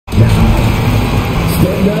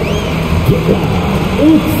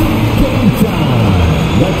It's game time.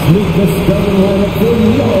 Let's meet the starting lineup for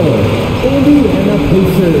your Indiana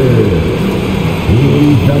Pacers.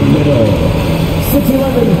 In the middle,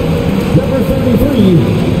 6'11", number 33,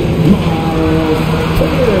 Miles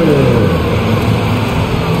Turner.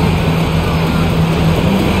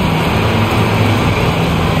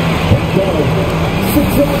 At guard,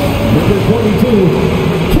 6'8", number 22,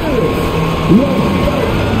 Carlos Lombardi.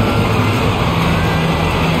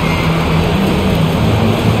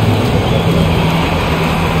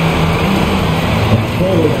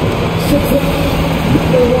 Forward, 6'8",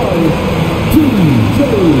 number 1, DJ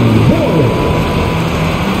Moore.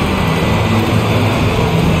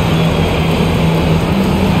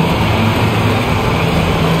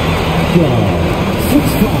 Guard,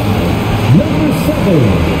 6'5", number 7,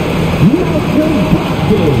 Malcolm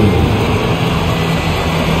Brogdon.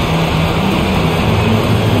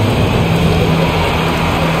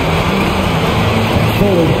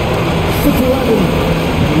 Forward, 6'11",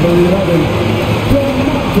 number 11,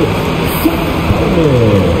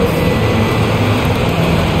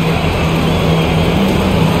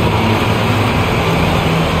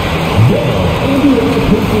 Indiana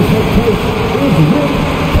Pacers head coach is Rick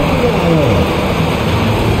Carlisle.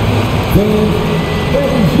 Fans,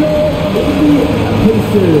 enjoy Indiana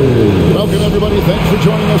Pacers. Welcome everybody. Thanks for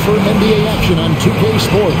joining us for NBA action on 2K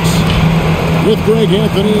Sports. With Greg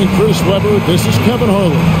Anthony and Chris Webber, this is Kevin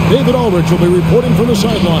Harlan. David Aldrich will be reporting from the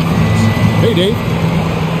sidelines. Hey, Dave.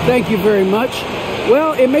 Thank you very much.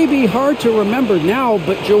 Well, it may be hard to remember now,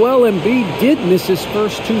 but Joel Embiid did miss his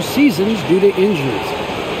first 2 seasons due to injuries.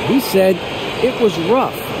 He said, "It was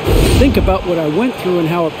rough. Think about what I went through and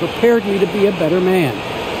how it prepared me to be a better man.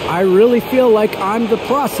 I really feel like I'm the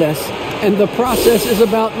process, and the process is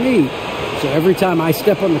about me. So every time I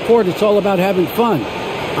step on the court, it's all about having fun.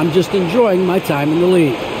 I'm just enjoying my time in the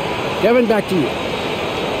league." Kevin, back to you.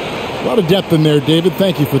 A lot of depth in there, David.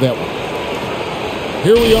 Thank you for that one.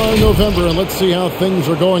 Here we are in November, and let's see how things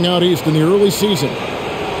are going out east in the early season.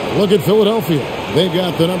 Look at Philadelphia. They've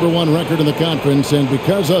got the number 1 record in the conference, and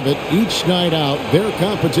because of it, each night out, their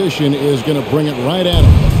competition is going to bring it right at them.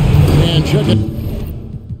 And check it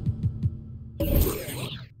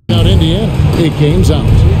out, Indiana. 8 games out.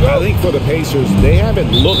 I think for the Pacers, they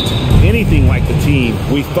haven't looked anything like the team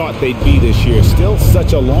we thought they'd be this year. Still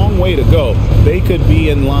such a long way to go. They could be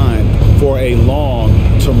in line for a long,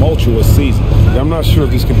 tumultuous season. I'm not sure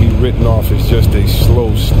if this can be written off as just a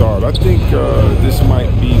slow start. I think this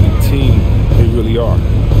might be the team they really are.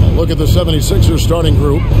 Look at the 76ers starting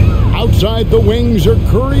group. Outside the wings are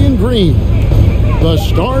Curry and Green. The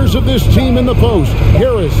stars of this team in the post,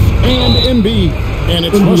 Harris and Embiid. And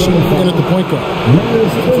it's Russell in at the point guard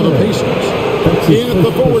for the Pacers. In at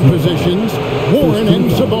the forward positions, Warren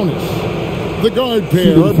and Sabonis. The guard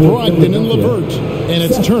pair are Brogdon and LeVert. And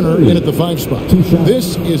it's Turner in at the 5 spot.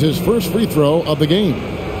 This is his first free throw of the game.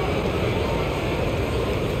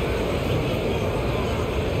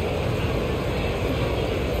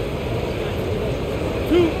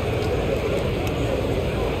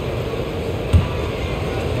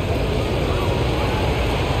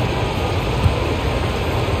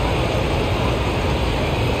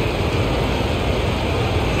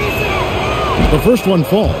 The first one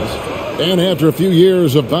falls. And after a few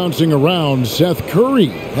years of bouncing around, Seth Curry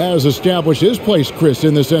has established his place, Chris,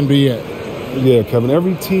 in this NBA. Yeah, Kevin,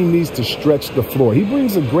 every team needs to stretch the floor. He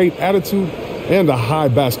brings a great attitude and a high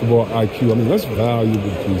basketball IQ. I mean, that's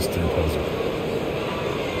valuable piece to the puzzle.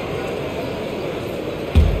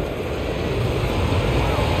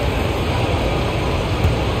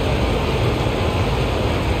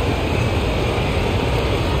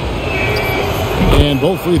 And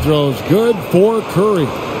both free throws good for Curry.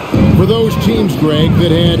 For those teams, Greg,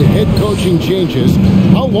 that had head coaching changes,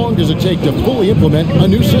 how long does it take to fully implement a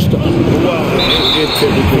new system? Well, it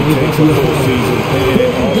typically takes a full season.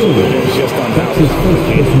 And also, it's just on how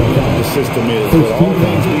complicated the system is. But all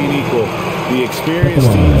things being equal, the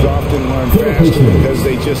experienced teams often learn faster because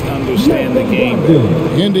they just understand the game.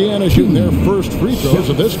 Indiana shooting their first free throws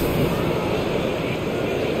of this one.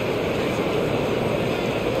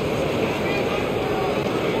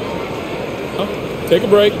 Take a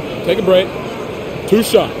break. Take a break. 2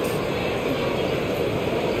 shots.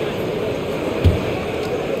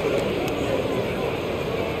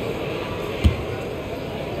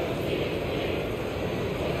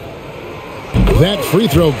 That free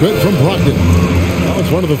throw good from Brogdon. Well,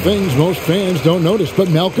 it's one of the things most fans don't notice, but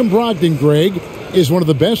Malcolm Brogdon, Greg, is one of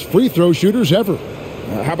the best free throw shooters ever.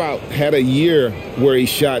 How about had a year where he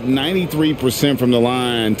shot 93% from the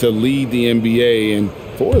line to lead the NBA, and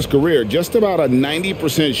for his career, just about a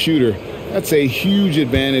 90% shooter That's a huge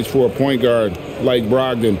advantage for a point guard like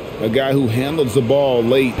Brogdon, a guy who handles the ball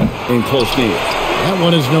late in close games. That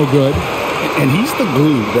one is no good. And he's the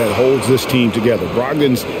glue that holds this team together.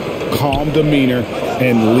 Brogdon's calm demeanor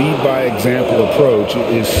and lead-by-example approach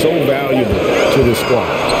is so valuable to this squad.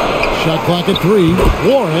 Shot clock at 3.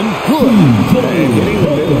 Warren, good. And hitting the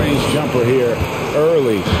mid-range jumper here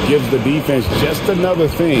early gives the defense just another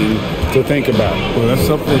thing to think about. Well, that's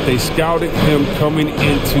something that they scouted him coming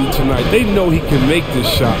into tonight. They know he can make this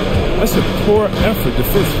shot. That's a poor effort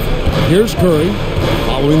defensively. Here's Curry,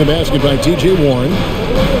 following the basket by T.J. Warren.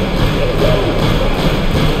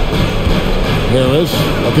 Harris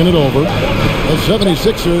looking it over. The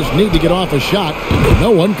 76ers need to get off a shot.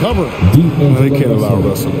 No one covering. Well, they can't allow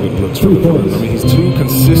Russell good looks from the perimeter. I mean, he's too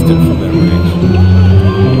consistent from that range.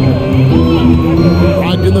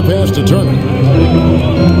 Rocked in the pass to Turner.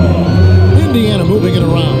 Indiana moving it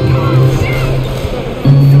around.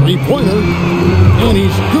 Three-pointer. And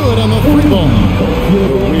he's good on the three ball.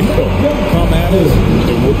 Come at us,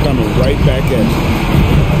 and we're coming right back at you.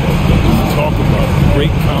 Talk about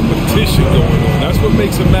great competition going on. That's what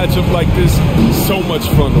makes a matchup like this so much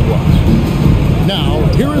fun to watch. Now,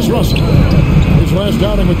 here is Russell. His last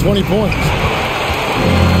outing with 20 points.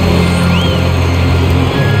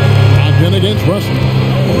 Locked in against Russell.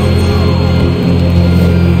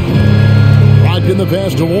 Locked in the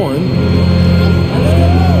pass to Warren.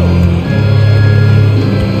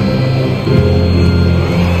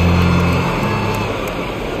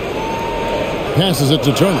 Passes it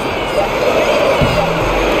to Turner.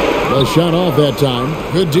 A shot off that time.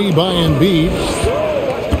 Good D by Embiid.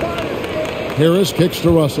 Harris kicks to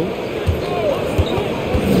Russell.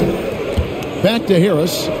 Back to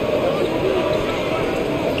Harris.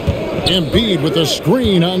 Embiid with a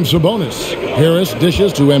screen on Sabonis. Harris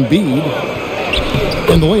dishes to Embiid.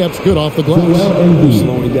 And the layup's good off the glass.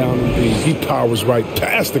 Slowing down Embiid. He powers right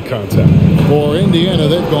past the contact. For Indiana,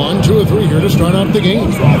 they've gone 2 of 3 here to start off the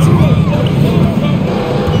game.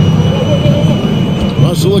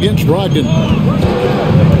 Russell against Brogdon.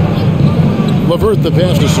 Levert the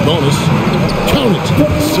pass to Sabonis. Count it.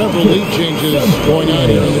 Several lead changes going on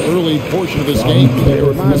here in the early portion of this game. It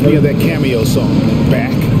reminds me of that cameo song,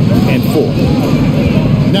 Back and Forth.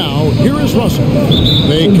 Now, here is Russell.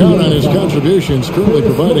 They count on his contributions, currently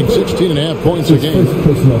providing 16.5 points a game. First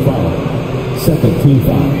personal foul. Second team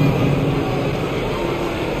foul.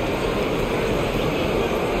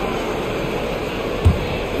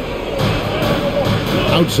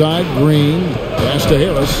 Outside, Green. Pass to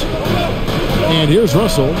Harris. And here's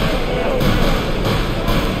Russell.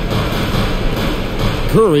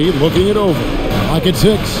 Curry looking it over. Clock at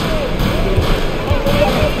 6.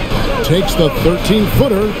 Takes the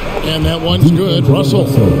 13-footer, and that one's good.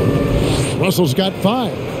 Russell's got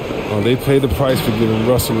 5. Oh, they pay the price for giving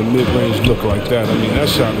Russell a mid-range look like that. I mean, that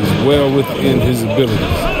shot is well within his abilities.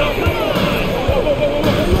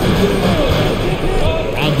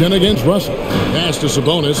 Ogden against Russell. Pass to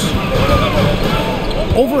Sabonis.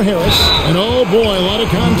 Over Harris. And oh boy, a lot of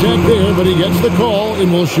contact there, but he gets the call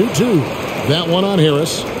and will shoot 2. That one on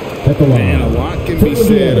Harris. And a lot can be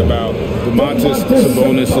said about Domantas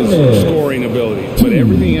Sabonis' scoring ability. But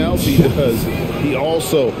everything else he does, he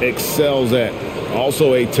also excels at.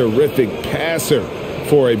 Also a terrific passer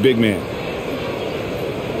for a big man.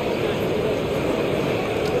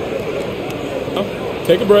 Oh,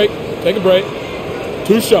 take a break. Take a break.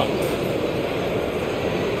 2 shots.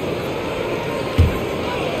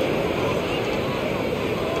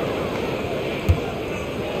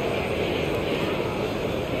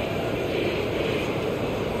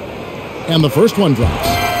 And the first one drops.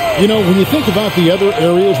 You know, when you think about the other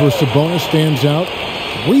areas where Sabonis stands out,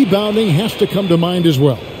 rebounding has to come to mind as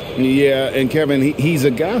well. Yeah, and Kevin, he's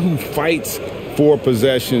a guy who fights for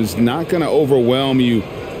possessions, not going to overwhelm you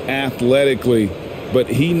athletically, but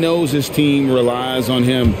he knows his team relies on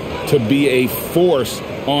him to be a force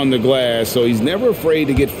on the glass, so he's never afraid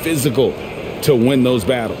to get physical to win those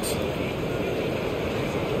battles.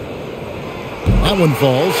 That one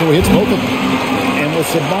falls, so he hits both of them. And with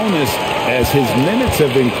Sabonis, as his minutes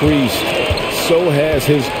have increased, so has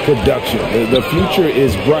his production. The future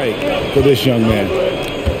is bright for this young man.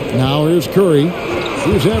 Now here's Curry.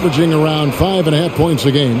 He's averaging around 5.5 points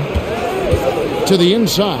a game. To the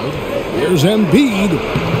inside. Here's Embiid.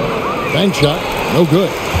 Bank shot. No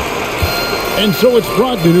good. And so it's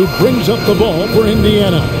Brogdon who brings up the ball for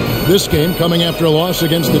Indiana. This game coming after a loss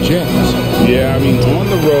against the Jazz. Yeah, I mean, on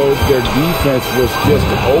the road, their defense was just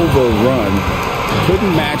overrun.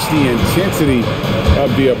 Couldn't match the intensity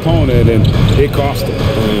of the opponent, and it cost them.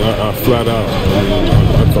 I flat out,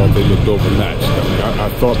 I thought they looked overmatched. I I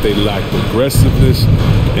thought they lacked aggressiveness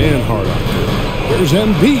and heart out there. Here's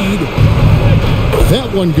Embiid.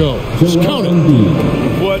 That one goes. Count it.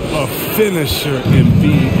 What a finisher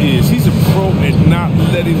Embiid is. He's a pro at not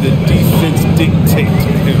letting the defense dictate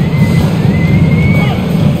to him.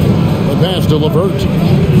 The pass to LeVert.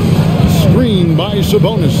 Screen by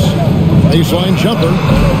Sabonis. Baseline jumper.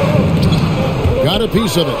 Got a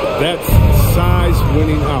piece of it. That's size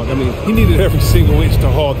winning out. I mean, he needed every single inch to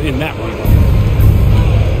haul in that one.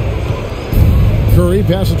 Curry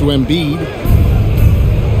passes to Embiid.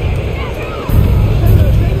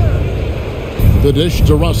 The dish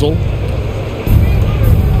to Russell.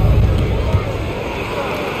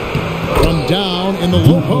 From down in the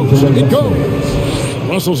low post. It goes.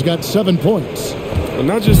 Russell's got 7 points. But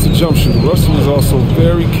not just the jump shooter. Russell is also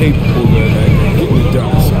very capable of getting it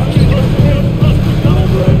down the side.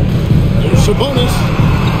 Sabonis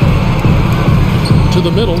to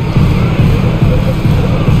the middle.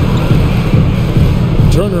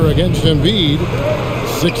 Turner against Embiid.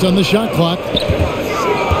 6 on the shot clock.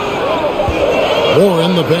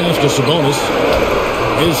 Warren the pass to Sabonis.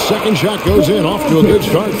 His second shot goes in, off to a good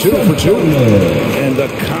start, 2 for 2. And the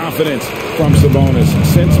confidence from Sabonis.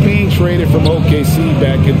 Since being traded from OKC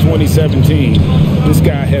back in 2017, this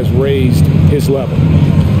guy has raised his level.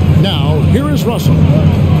 Now, here is Russell.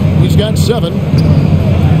 He's got 7.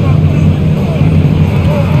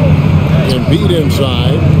 Embiid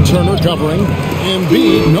inside. Turner covering.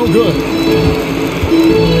 Embiid, no good.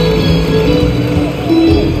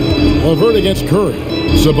 LeVert against Curry.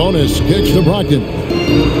 Sabonis kicks to Brogdon.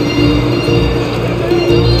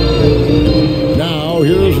 Now,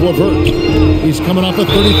 here's LeVert. He's coming off a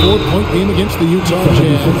 34-point game against the Utah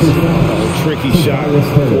Jazz. A tricky shot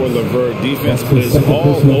for LeVert. Defense is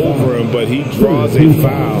all over him, but he draws a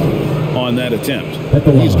foul on that attempt.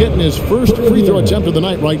 He's getting his first free throw attempt of the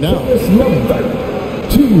night right now.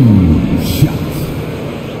 2 shots.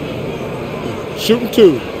 Shooting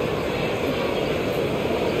 2.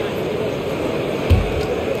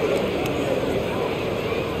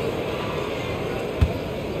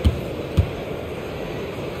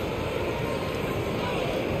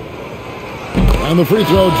 And the free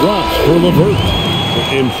throw drops for LeVert.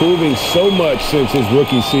 Improving so much since his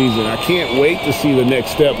rookie season. I can't wait to see the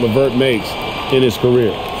next step LeVert makes in his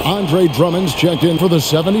career. Andre Drummond's checked in for the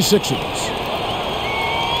 76ers.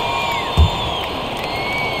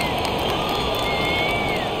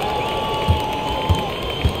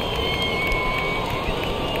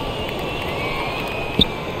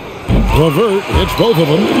 LeVert hits both of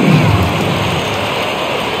them.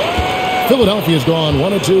 Philadelphia's gone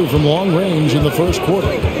 1 of 2 from long range in the first quarter.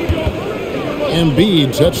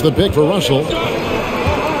 Embiid sets the pick for Russell.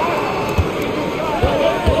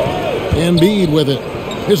 Embiid with it.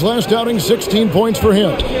 His last outing, 16 points for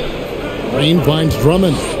him. Green finds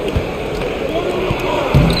Drummond.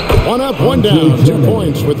 1 up, 1 down. 2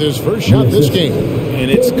 points with his first shot this game. And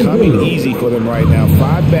it's coming easy for them right now.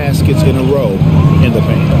 5 baskets in a row in the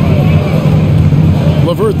paint.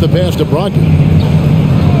 LeVert the pass to Brogdon.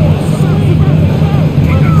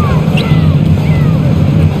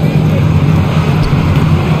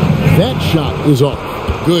 That shot is off.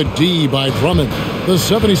 Good D by Drummond. The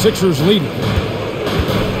 76ers lead.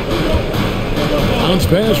 Bounce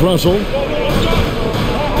pass, Russell.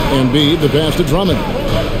 Embiid, the pass to Drummond.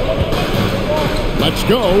 Let's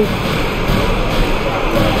go.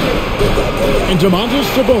 And Domantas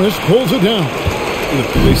Sabonis pulls it down.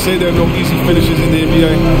 They say there are no easy finishes in the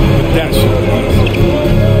NBA, but that shot is.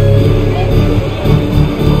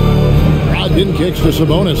 Brogdon kicks to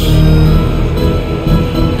Sabonis.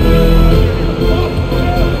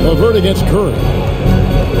 LeVert against Curry.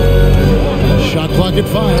 Shot clock at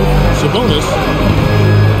 5. Sabonis.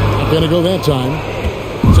 Not going to go that time.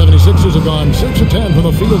 76ers have gone 6 of 10 from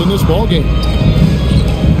the field in this ballgame.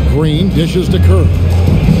 Green dishes to Curry.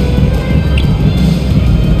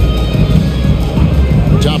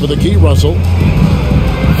 Top of the key, Russell.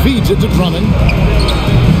 Feeds it to Drummond.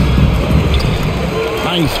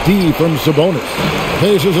 Nice D from Sabonis.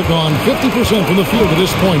 Pacers have gone 50% from the field at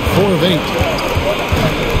this point, 4 of 8.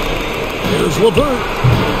 Here's LeVert.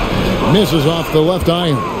 Misses off the left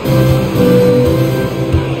iron.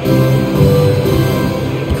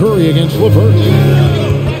 Curry against LeVert.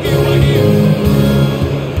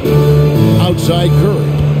 Outside Curry.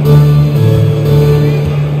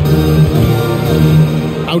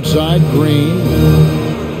 Outside Green.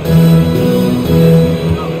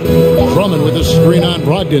 Drummond with a screen on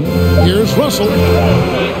Brogdon. Here's Russell.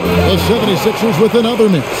 The 76ers with another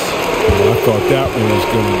miss. I thought that one was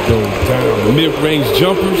going to go down. The mid-range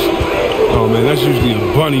jumpers, Oh, man, that's usually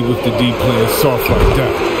a bunny with the D playing soft like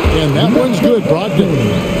that. And that one's good, Brogdon.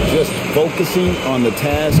 Just focusing on the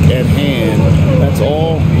task at hand. That's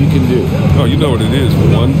all you can do. Oh, you know what it is.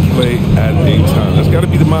 One play at a time. That's got to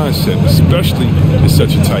be the mindset, especially in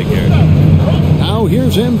such a tight game. Now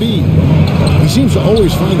here's Embiid. He seems to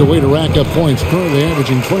always find a way to rack up points, currently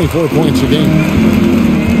averaging 24 points a game.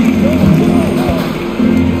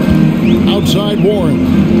 Outside Warren.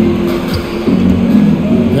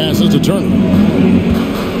 Passes to Turner.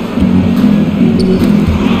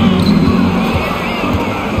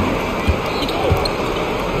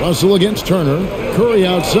 Russell against Turner. Curry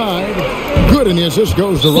outside. Good, and the assist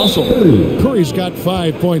goes to Russell. Curry's got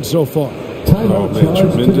 5 points so far. Oh, man,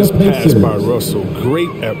 tremendous pass by Russell. Great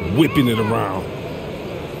at whipping it around.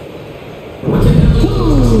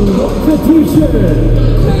 Substitution.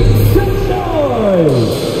 Make some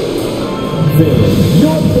noise.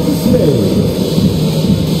 North of the stage.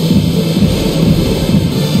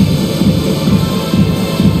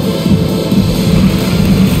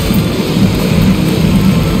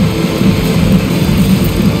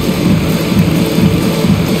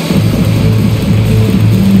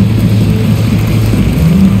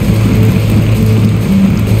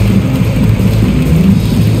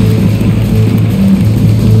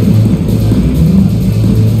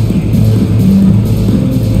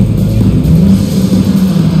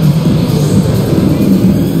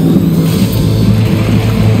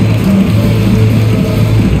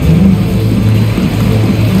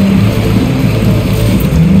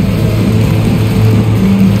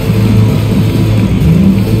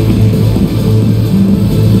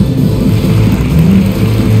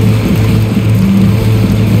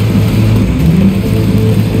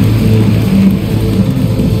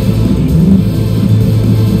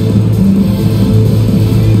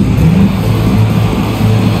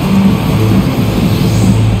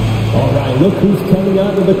 Look who's coming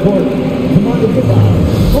out of the court. Come on to get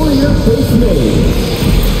out. For your face made.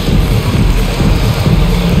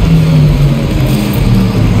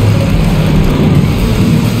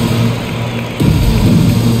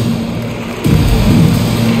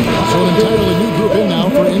 So an entirely new group in now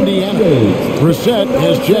for Indiana. Brissett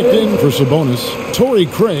has checked in for Sabonis. Torrey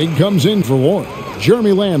Craig comes in for Warren.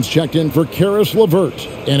 Jeremy Lamb's checked in for Karis LeVert.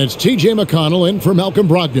 And it's T.J. McConnell in for Malcolm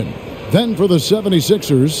Brogdon. Then for the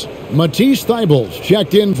 76ers, Matisse Thybulle's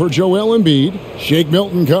checked in for Joel Embiid. Shake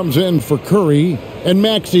Milton comes in for Curry. And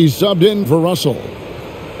Maxey subbed in for Russell.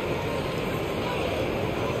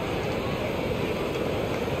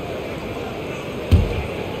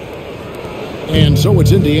 And so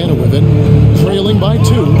it's Indiana with it, trailing by 2.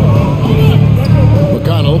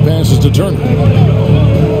 McConnell passes to Turner.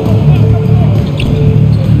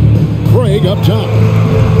 Craig up top.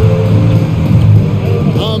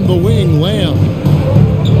 On the wing, Lamb.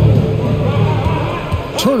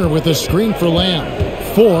 Turner with a screen for Lamb.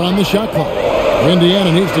 4 on the shot clock.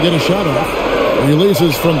 Indiana needs to get a shot off.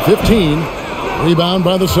 Releases from 15. Rebound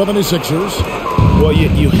by the 76ers. Well,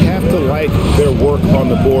 you have to like their work on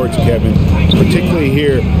the boards, Kevin, particularly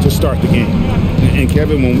here to start the game. And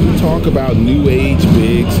Kevin, when we talk about new age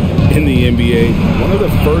bigs in the NBA, one of the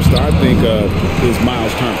first I think of is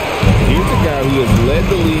Miles Turner. He's a guy who has led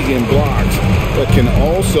the league in blocks, but can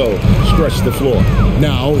also stretch the floor.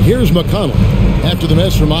 Now, here's McConnell after the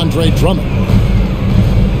miss from Andre Drummond.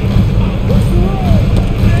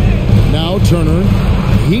 Now Turner.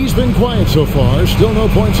 He's been quiet so far. Still no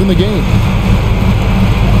points in the game.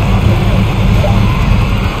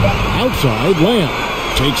 Outside, Lamb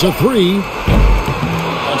takes a 3.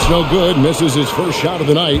 That's no good. Misses his first shot of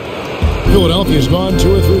the night. Philadelphia's gone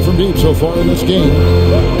 2 or 3 from deep so far in this game.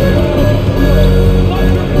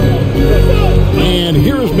 And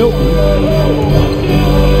here's Milton.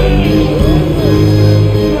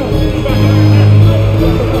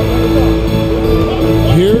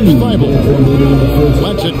 Here's Thibault.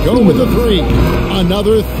 Lets it go with a 3.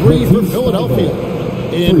 Another 3 for Philadelphia.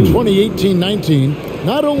 In 2018-19,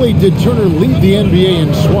 not only did Turner lead the NBA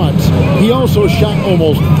in swats, he also shot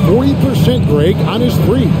almost 40%, Greg, on his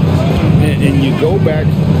 3. And you go back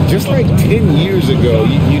just like 10 years ago,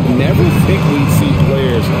 you'd never think we'd see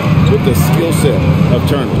players with the skill set of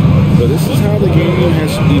Turner. So this is how the game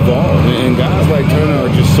has evolved. And guys like Turner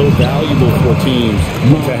are just so valuable for teams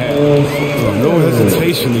to have. No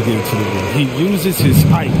hesitation to get into the game. He uses his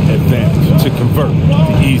height advantage to convert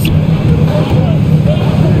the easy.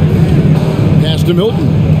 Pass to Milton.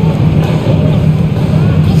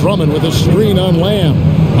 Drummond with a screen on Lamb.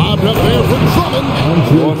 Lobbed up there for Drummond.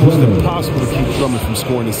 Almost impossible to keep Drummond from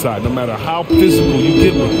scoring inside, no matter how physical you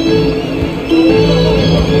get with him.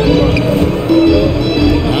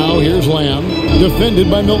 Now here's Lamb. Defended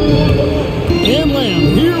by Milton. And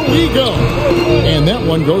Lamb, here we go. And that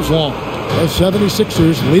one goes long. The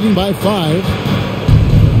 76ers leading by 5.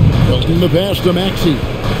 Milton the pass to Maxey.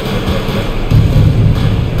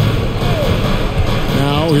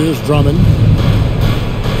 Now here's Drummond.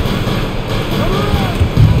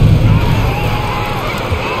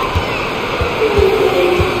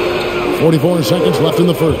 .44 seconds left in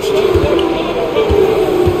the first.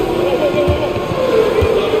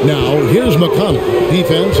 Now, here's McConnell.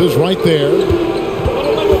 Defense is right there.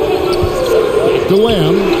 Back to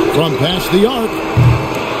Lamb from past the arc.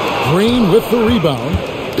 Green with the rebound.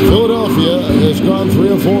 Philadelphia has gone 3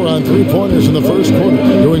 of 4 on three-pointers in the first quarter,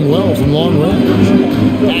 doing well from long range.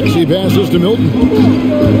 Maxey passes to Milton.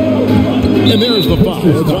 And there's the foul.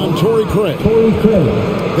 It's on Torrey Craig.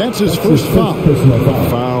 That's his first foul.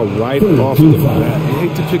 Foul right off the bat. You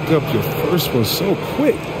hate to pick up your first one so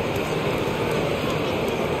quick.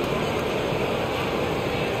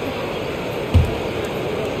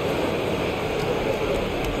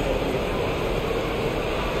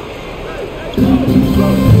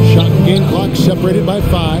 Shot and game clock separated by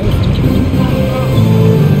 5.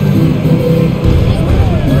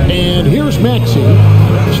 And here's Maxey.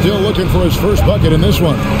 Still looking for his first bucket in this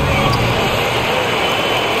one.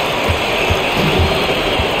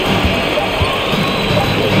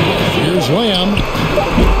 Here's Lamb.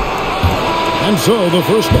 And so the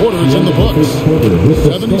first quarter is in the books.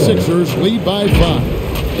 76ers lead by 5.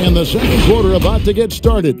 And the second quarter about to get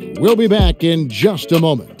started. We'll be back in just a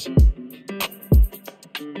moment.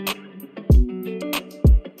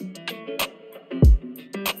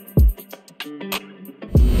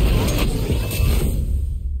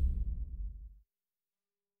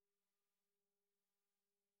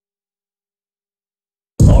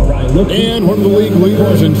 And one of the league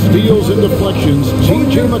leaders in steals and deflections,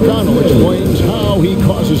 T.J. McConnell explains how he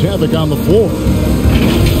causes havoc on the floor.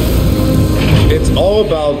 It's all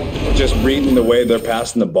about just reading the way they're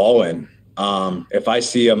passing the ball in. If I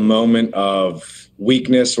see a moment of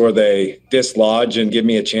weakness or they dislodge and give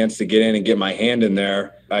me a chance to get in and get my hand in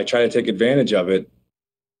there, I try to take advantage of it.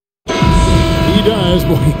 He does,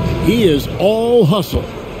 boy. He is all hustle.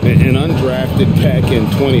 An undrafted back in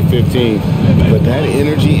 2015, but that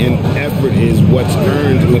energy and effort is what's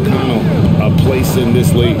earned McConnell a place in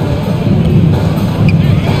this league.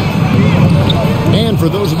 And for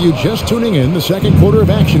those of you just tuning in, the second quarter of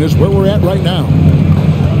action is where we're at right now.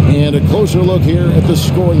 And a closer look here at the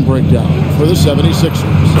scoring breakdown for the 76ers.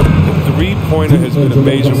 The three-pointer has been a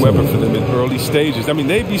major weapon for them in early stages. I mean,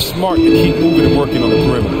 they'd be smart to keep moving and working on the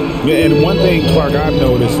perimeter. Yeah, and one thing, Clark, I've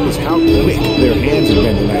noticed is how quick their hands have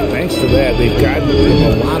been tonight. Thanks to that, they've gotten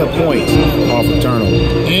a lot of points off of turnover.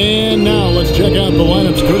 And now let's check out the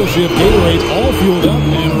lineups courtesy of Gatorade, all fueled up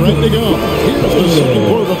and ready to go. Here's the second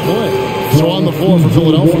quarter of play. So on the floor for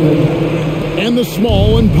Philadelphia. And the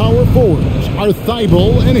small and power forwards are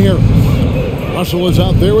Thibault and Harris. Russell is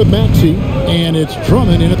out there with Maxey, and it's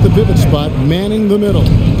Drummond in at the pivot spot, manning the middle.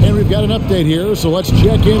 And we've got an update here, so let's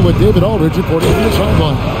check in with David Aldridge reporting from the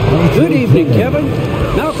sideline. Good evening, Kevin.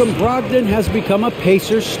 Malcolm Brogdon has become a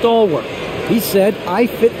Pacers stalwart. He said, I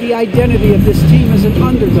fit the identity of this team as an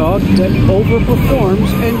underdog that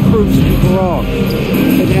overperforms and proves people wrong.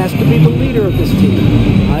 And asked to be the leader of this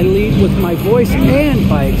team. I lead with my voice and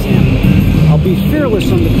by example. I'll be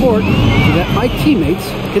fearless on the court so that my teammates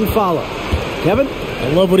can follow. Kevin? I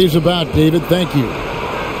love what he's about, David. Thank you.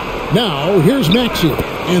 Now, here's Maxey.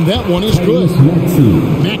 And that one is good.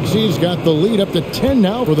 Maxey's got the lead up to 10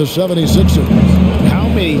 now for the 76ers. How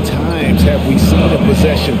many times have we seen a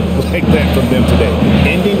possession like that from them today?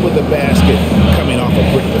 Ending with a basket, coming off a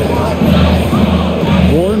brick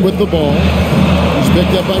pass. Warren with the ball. He's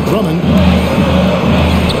picked up by Drummond.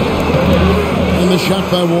 And the shot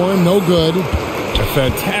by Warren, no good. A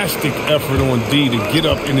fantastic effort on D to get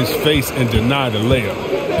up in his face and deny the layup.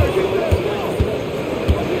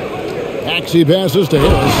 Maxey passes to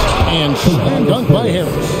Harris. And slam dunk by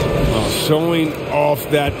Harris. Showing off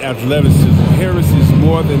that athleticism. Harris is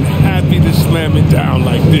more than happy to slam it down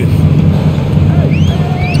like this.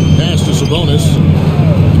 Pass to Sabonis.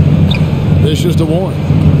 Dishes to Warren.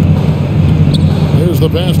 Here's the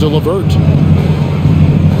pass to LeVert.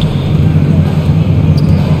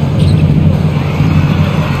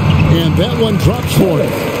 And that one drops for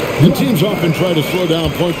him. And teams often try to slow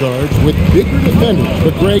down point guards with bigger defenders.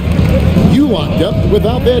 But, Greg, you locked up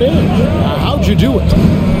without that edge. How'd you do it?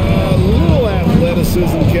 A little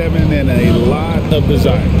athleticism, Kevin, and a lot of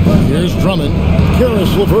desire. Here's Drummond.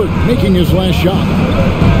 Karis LeVert making his last shot.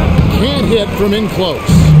 Can't hit from in close.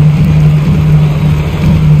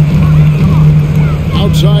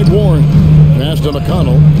 Outside Warren. Pass to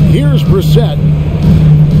McConnell. Here's Brissett.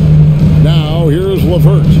 Now here's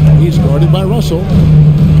Levert. He's guarded by Russell.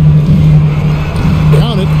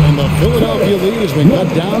 Count it, and the Philadelphia lead has been cut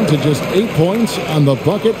down to just 8 points on the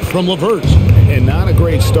bucket from Levert. And not a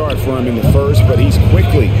great start for him in the first, but he's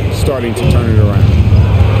quickly starting to turn it around.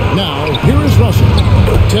 Now, here is Russell.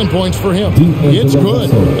 10 points for him. It's good.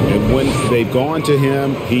 And when they've gone to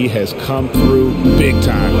him, he has come through big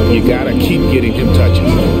time. You got to keep getting him touches.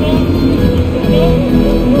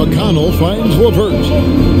 McConnell finds Levert.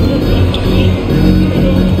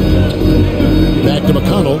 Back to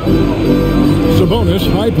McConnell. Sabonis,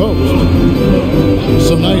 high post.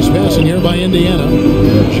 Some nice passing here by Indiana.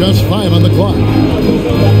 Just 5 on the clock.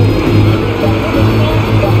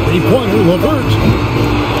 3-pointer, Levert.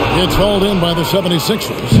 It's hauled in by the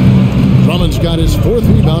 76ers. Drummond's got his 4th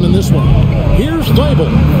rebound in this one. Here's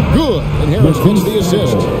Thibault. Good. And Harris gets the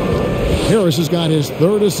assist. Harris has got his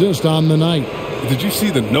 3rd assist on the night. Did you see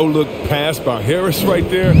the no-look pass by Harris right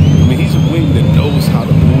there? I mean, he's a wing that knows how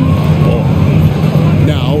to move the ball.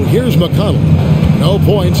 Now, here's McConnell. No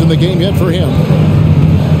points in the game yet for him.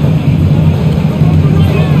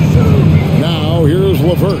 Now, here's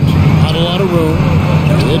Levert. Not a lot of room.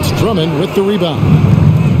 It's Drummond with the rebound.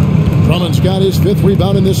 Drummond's got his 5th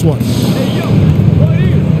rebound in this one.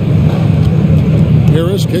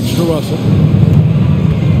 Harris kicks to Russell.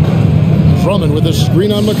 Drummond with a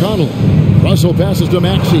screen on McConnell. Russell passes to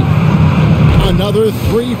Maxey. Another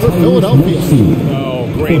 3 for Philadelphia.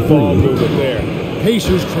 Oh, great ball movement there.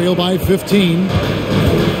 Pacers trail by 15.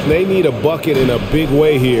 They need a bucket in a big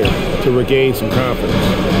way here to regain some confidence.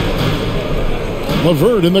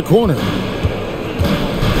 Levert in the corner.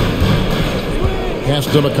 Pass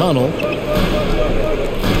to McConnell.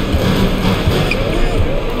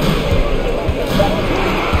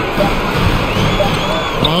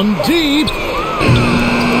 From deep.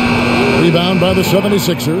 Rebound by the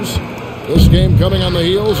 76ers. This game coming on the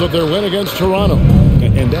heels of their win against Toronto.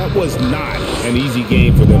 And that was not an easy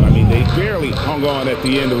game for them. I mean, they barely hung on at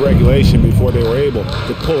the end of regulation before they were able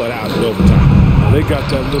to pull it out in overtime. They got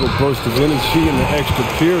that little burst of energy in the extra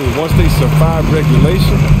period. Once they survived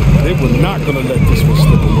regulation, they were not going to let this one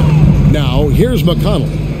slip away. Now, here's McConnell.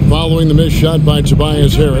 Following the missed shot by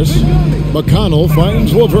Tobias Harris, McConnell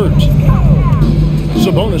finds Levert.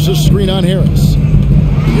 Sabonis' screen on Harris.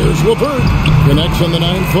 Here's Levert. Connects on the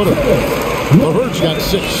 9-footer. Levert's got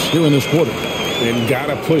 6 here in this quarter. And got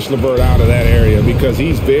to push Levert out of that area because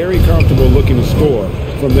he's very comfortable looking to score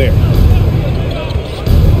from there.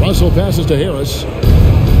 Russell passes to Harris.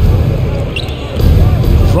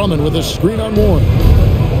 Drummond with a screen on Warren.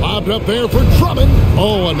 Lobbed up there for Drummond.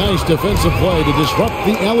 Oh, a nice defensive play to disrupt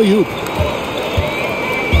the alley-oop.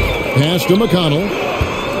 Pass to McConnell.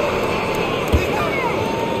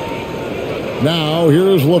 Now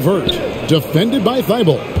here's Levert. Defended by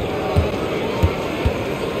Thibault.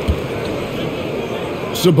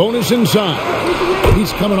 Sabonis inside.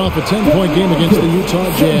 He's coming off a 10-point game against the Utah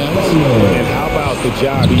Jazz. And how about the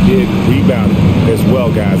job he did rebounding as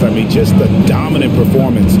well, guys? I mean, just the dominant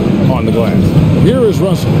performance on the glass. Here is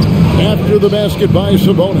Russell. After the basket by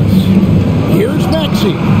Sabonis. Here's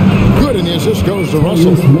Maxey. Good, and the assist goes to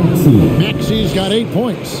Russell. Maxey's got 8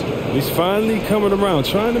 points. He's finally coming around,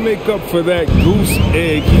 trying to make up for that goose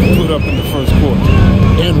egg he put up in the first quarter.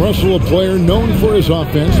 And Russell, a player known for his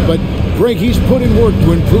offense, but Greg, he's put in work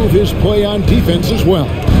to improve his play on defense as well.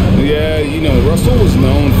 Yeah, you know, Russell was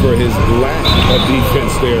known for his lack of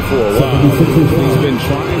defense there for a while. He's been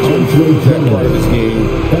trying to improve that part of his game.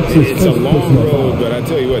 It's a long road, but I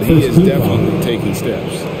tell you what, he is definitely taking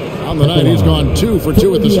steps. On the night, he's gone 2 for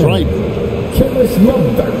 2 at the stripe. Careless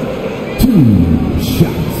Levert, 2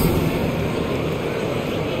 shots.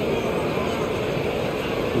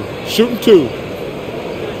 Shooting 2.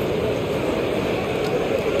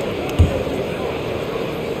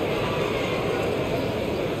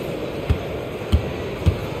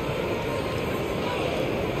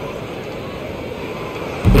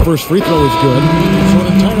 The first free throw is good. So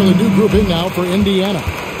an entirely new grouping now for Indiana.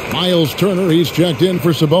 Miles Turner, he's checked in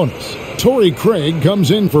for Sabonis. Torrey Craig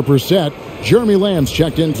comes in for Brissett. Jeremy Lamb's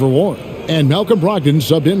checked in for Warren. And Malcolm Brogdon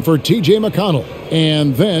subbed in for T.J. McConnell.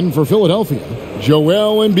 And then for Philadelphia,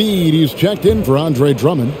 Joel Embiid, he's checked in for Andre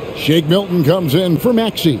Drummond. Shake Milton comes in for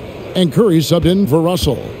Maxey. And Curry subbed in for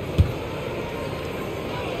Russell.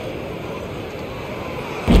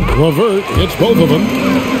 Levert hits both of them.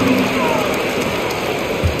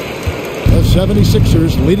 The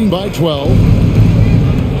 76ers leading by 12.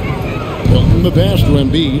 Milton the pass to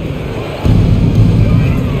Embiid.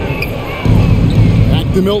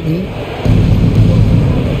 Back to Milton.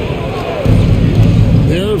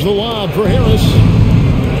 There's the lob for Harris.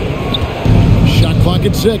 Clock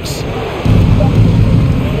at 6.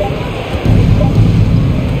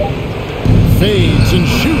 Fades and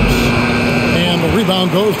shoots. And the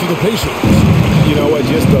rebound goes to the Pacers. You know what?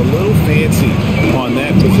 Just a little fancy on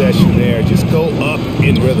that possession there. Just go up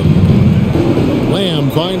in rhythm.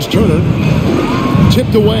 Lamb finds Turner.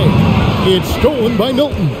 Tipped away. It's stolen by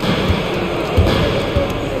Milton.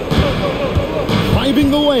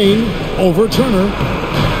 Driving the lane over Turner.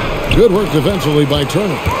 Good work defensively by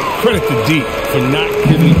Turner. Credit to D for not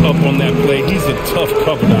giving up on that play. He's a tough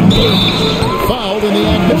cover down there. Fouled in the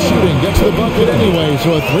act of shooting. Gets the bucket anyway,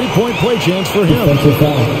 so a three-point play chance for him.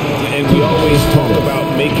 And we always talk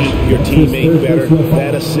about making your teammate better.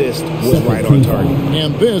 That assist was right on target.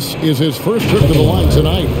 And this is his first trip to the line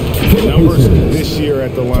tonight. Numbers this year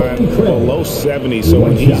at the line below 70, so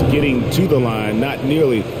when he's getting to the line, not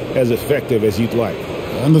nearly as effective as you'd like.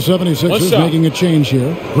 And the 76ers making a change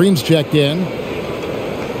here. Green's checked in.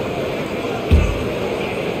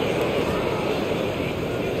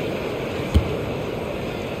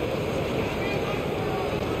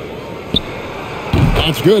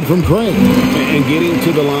 That's good from Craig. And getting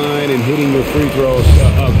to the line and hitting your free throws,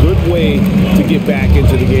 a good way to get back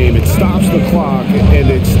into the game. It stops the clock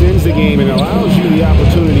and extends the game and allows you the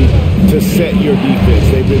opportunity to set your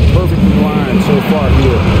defense. They've been perfectly lined so far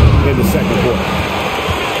here in the second quarter.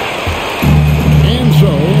 And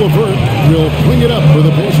so LeVert will bring it up for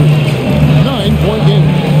the Pacers. 9-point game.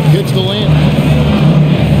 Hits the Lamb.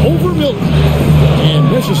 Over Milton.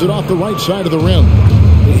 And misses it off the right side of the rim.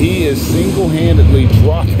 He is single-handedly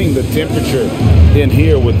dropping the temperature in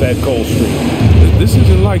here with that cold streak. This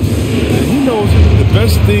isn't like it. He knows the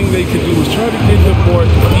best thing they can do is try to get him more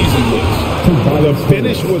easy looks. The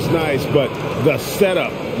finish was nice, but the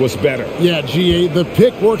setup was better. Yeah, GA, the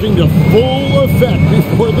pick working to full effect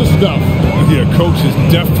before the stuff. Yeah, coach is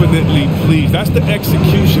definitely pleased. That's the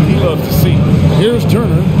execution he loves to see. Here's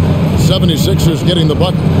Turner. 76ers getting the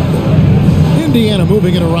bucket. Indiana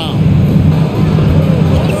moving it around.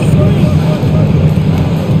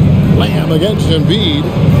 Lamb against Embiid.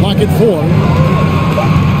 Clock at 4.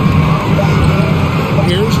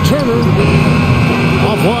 Here's Turner.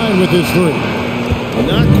 Offline with his three.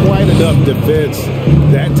 Not quite enough defense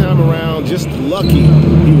that time around. Just lucky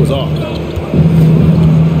he was off.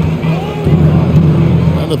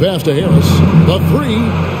 And the pass to Harris. The three.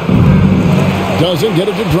 Doesn't get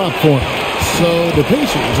it to drop for him. So the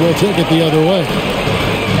Pacers will take it the other way.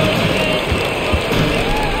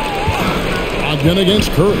 Ogden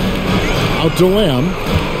against Curry. Out to Lamb.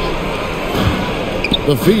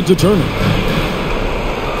 The feed to Turner.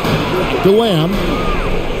 To Lamb.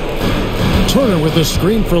 Turner with the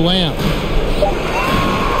screen for Lamb.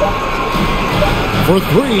 For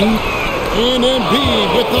three. And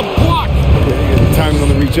Embiid with the block. The timing on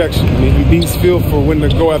the rejection. I mean, he needs feel for when to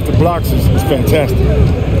go after blocks is fantastic.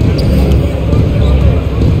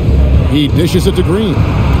 He dishes it to Green.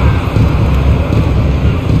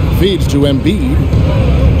 Feeds to Embiid.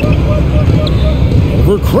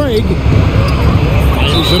 Over Craig.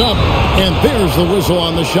 Fires it up. And there's the whistle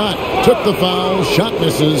on the shot. Took the foul. Shot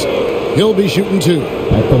misses. He'll be shooting two.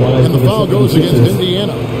 And the foul goes against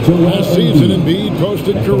Indiana. Last season, Embiid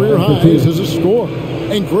posted career highs as a scorer.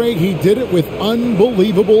 And Greg, he did it with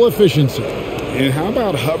unbelievable efficiency. And how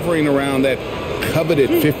about hovering around that coveted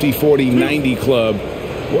 50-40-90 club?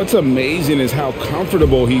 What's amazing is how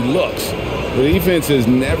comfortable he looks. The defense is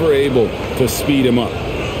never able to speed him up.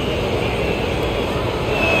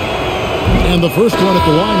 And the first one at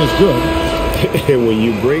the line is good. And when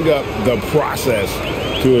you bring up the process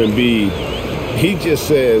to Embiid, he just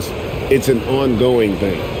says it's an ongoing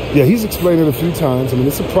thing. Yeah, he's explained it a few times. I mean,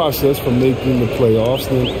 it's a process from making the playoffs,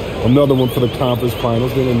 then another one for the conference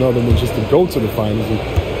finals, then another one just to go to the finals. And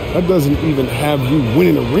that doesn't even have you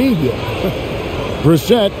winning a ring yet.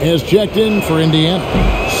 Brissett has checked in for Indiana.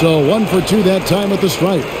 So 1 for 2 that time at the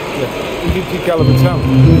stripe. Yeah, he can caliber talent.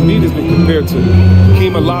 Embiid has been compared to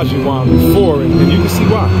Hakeem Olajuwon before, and you can see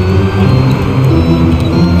why.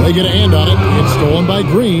 They get a hand on it. It's stolen by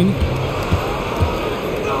Green.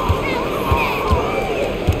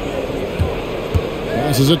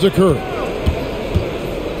 Passes it to Curry.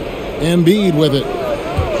 Embiid with it.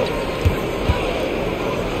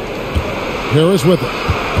 Harris with it.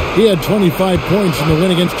 He had 25 points in the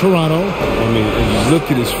win against Toronto. I mean, and you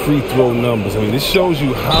look at his free throw numbers. I mean, this shows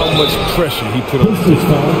you how much pressure he put on the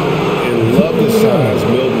system. And love the size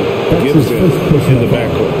Milton gives him in the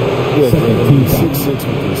backcourt. Yeah, 6'6" with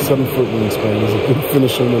a 7-foot wingspan. He's a good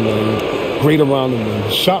finisher in the lane. Great around the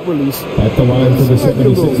rim. Shot release. At the line for the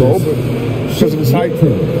 76ers. Because of his height,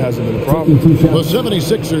 it hasn't been a problem. The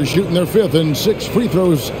 76ers shooting their 5th and 6th free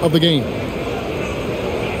throws of the game.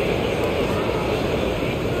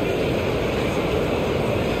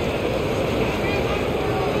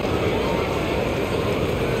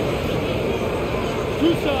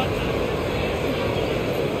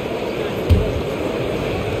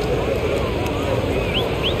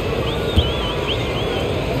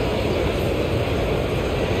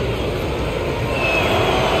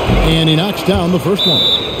 And he knocks down the first one.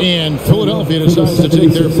 And Philadelphia decides to take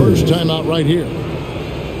their first timeout right here.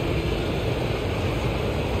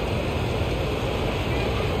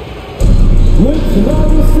 With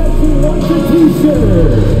tomorrow's section 1 for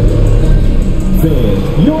t-shirt.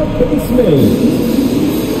 Fans, your base mate.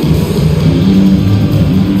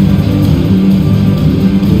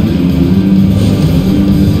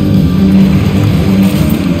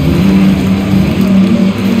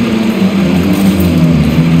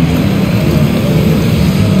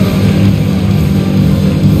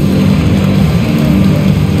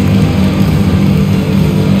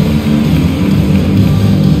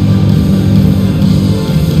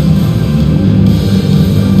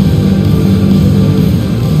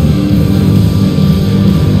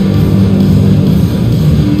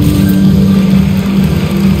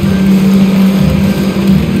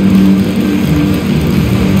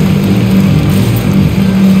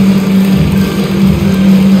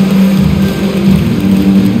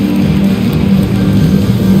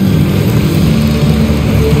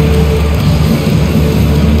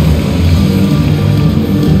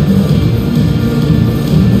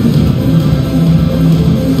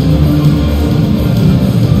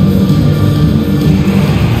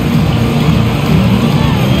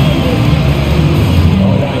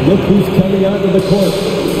 Look who's coming out of the court.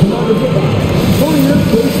 Come on, goodbye. For your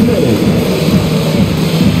base mate.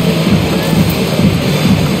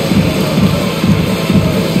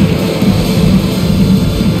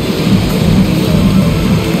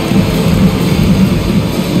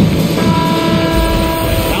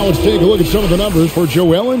 Now let's take a look at some of the numbers for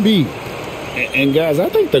Joel Embiid. And guys, I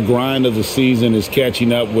think the grind of the season is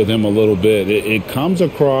catching up with him a little bit. It comes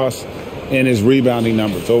across in his rebounding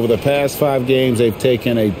numbers. Over the past 5 games, they've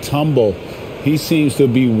taken a tumble. He seems to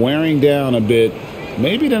be wearing down a bit.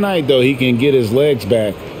 Maybe tonight, though, he can get his legs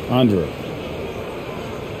back under him.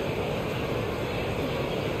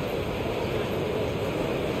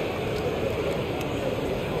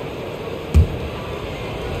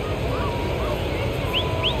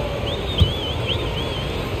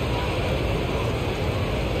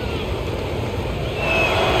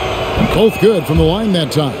 Both good from the line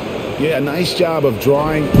that time. Yeah, nice job of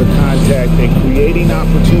drawing the contact and creating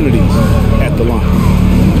opportunities at the line.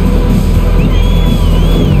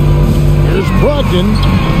 Here's Brogdon.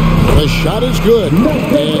 The shot is good,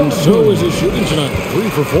 and so is his shooting tonight. 3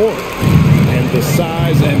 for 4. And the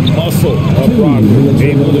size and muscle of Brogdon,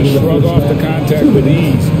 able to shrug off the contact with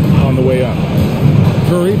ease on the way up.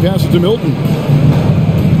 Curry passes to Milton.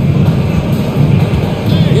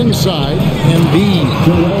 Inside, Embiid.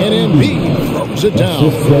 And Embiid throws it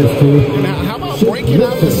down. Now, how about breaking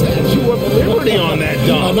out the Statue of Liberty on that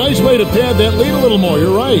dunk? A nice way to pad that lead a little more.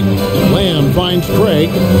 You're right. Lamb finds Craig.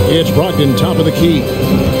 It's Brogdon, top of the key.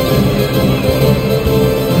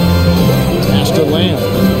 Pass to Lamb.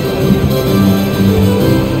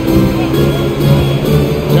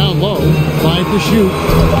 Down low. 5 to shoot.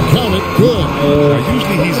 Count it. Good.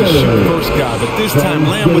 Usually he's a shoot-first guy, but this time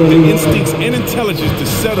Lamb with the instincts and intelligence to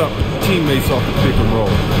set up teammates off the pick and roll.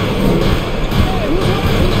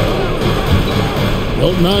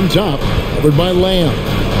 Milton on top, covered by Lamb.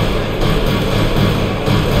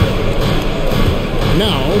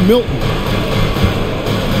 Now Milton.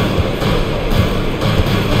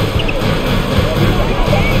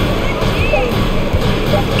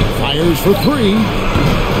 Fires for 3.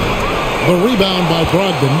 The rebound by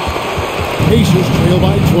Brogdon. Pacers trail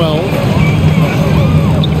by 12.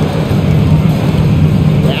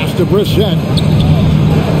 Pass to Brissett.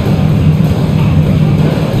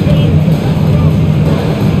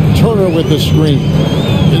 Turner with the screen.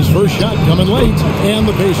 His first shot coming late, and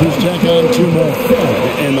the Pacers tack on 2 more.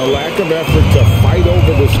 And the lack of effort to fight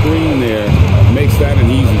over the screen there makes that an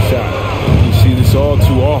easy shot. You see this all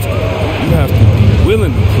too often. You have to be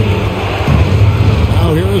willing to put it in.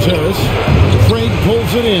 Now here is Harris. Craig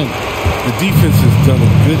pulls it in. The defense has done a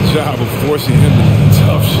good job of forcing him to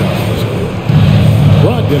tough shots.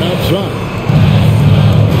 Brogdon outside.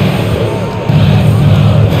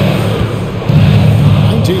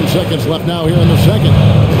 Seconds left now here in the second.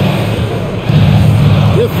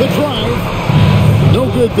 With the drive,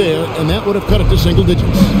 no good there, and that would have cut it to single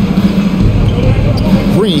digits.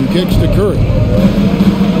 Green kicks to Curry.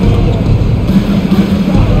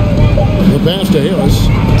 The pass to Harris.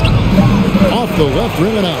 Off the left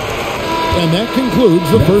rim and out. And that concludes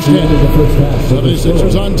the first half.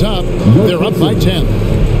 76ers on top. They're up by 10.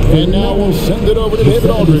 And now we'll send it over to David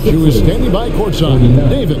Aldridge, who is standing by courtside.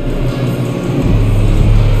 David.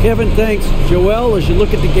 Kevin, thanks. Joel, as you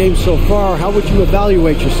look at the game so far, how would you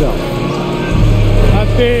evaluate yourself? I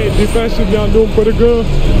think defensively I'm doing pretty good.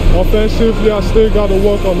 Offensively, I still got to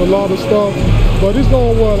work on a lot of stuff. But it's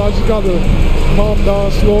going well. I just got to calm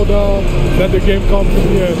down, slow down, let the game come to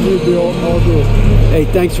me, and we'll be all good. Hey,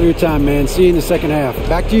 thanks for your time, man. See you in the second half.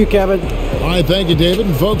 Back to you, Kevin. All right, thank you, David.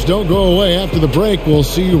 And folks, don't go away. After the break, we'll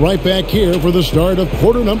see you right back here for the start of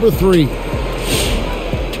quarter number 3.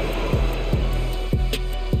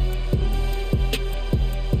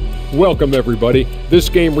 Welcome, everybody. This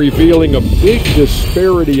game revealing a big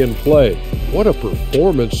disparity in play. What a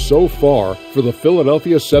performance so far for the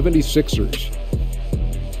Philadelphia 76ers.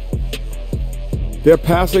 Their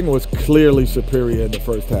passing was clearly superior in the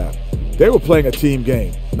first half. They were playing a team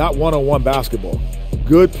game, not one-on-one basketball.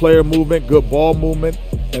 Good player movement, good ball movement,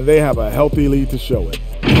 and they have a healthy lead to show it.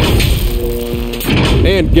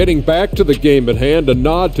 And getting back to the game at hand, a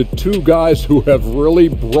nod to two guys who have really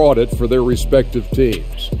brought it for their respective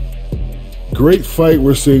teams. Great fight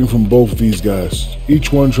we're seeing from both these guys.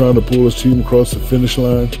 Each one trying to pull his team across the finish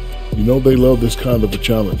line. You know they love this kind of a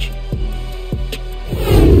challenge.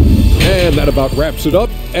 And that about wraps it up.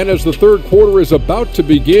 And as the third quarter is about to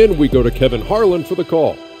begin, we go to Kevin Harlan for the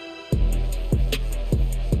call.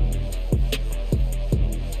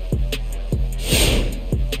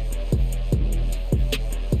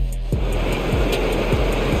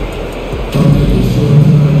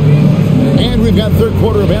 We've got third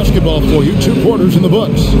quarter of basketball for you, 2 quarters in the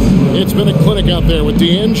books. It's been a clinic out there with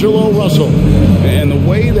D'Angelo Russell. And the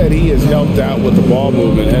way that he has helped out with the ball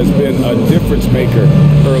movement has been a difference maker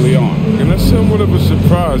early on. And that's somewhat of a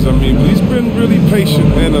surprise. I mean, he's been really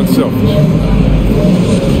patient and unselfish.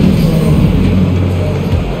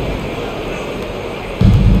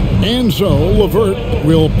 And so LeVert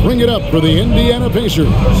will bring it up for the Indiana Pacers.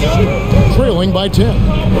 Trailing by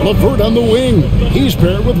 10. LeVert on the wing. He's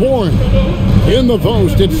paired with Warren. In the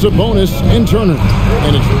post, it's Sabonis and Turner.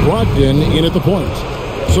 And it's Brogdon in at the point.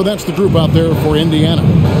 So that's the group out there for Indiana.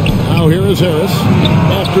 Now here is Harris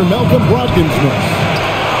after Malcolm Brogdon's miss.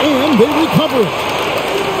 And they recover it.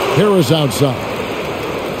 Harris outside.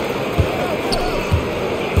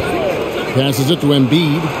 Passes it to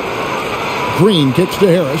Embiid. Green kicks to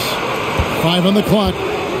Harris. 5 on the clock.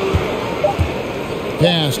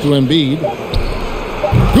 Pass to Embiid.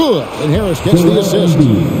 Good. And Harris gets the assist.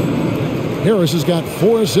 Harris has got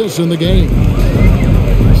 4 assists in the game.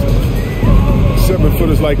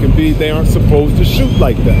 7-footers like Embiid, they aren't supposed to shoot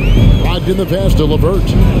like that. Brogdon the pass to LeVert.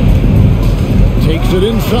 Takes it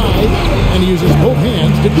inside and uses both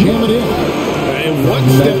hands to jam it in. And one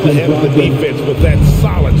step ahead of the defense with that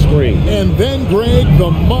solid screen. And then, Greg, the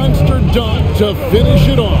monster dunk to finish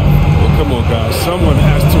it off. Well, come on, guys. Someone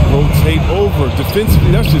has to rotate over. Defensively,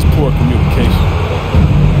 that's just poor communication.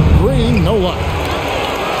 Green, no luck.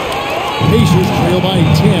 Pacers trail by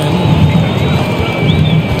 10.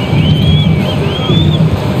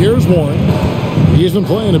 Here's Warren. He's been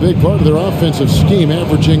playing a big part of their offensive scheme,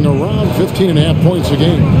 averaging around 15.5 points a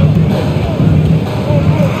game.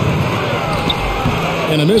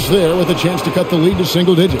 And a miss there with a chance to cut the lead to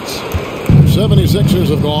single digits. 76ers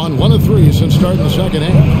have gone 1 of 3 since starting the second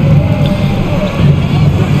half.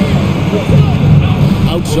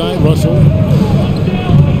 Outside, Russell.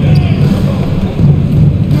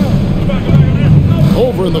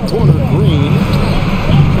 Over in the corner, Green.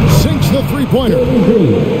 Sinks the three-pointer.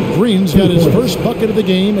 Green's got his first bucket of the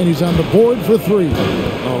game, and he's on the board for 3.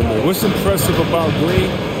 Oh, man. What's impressive about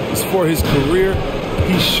Green is for his career,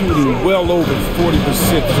 he's shooting well over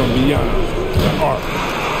 40% from beyond the arc.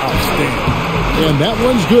 Outstanding. And that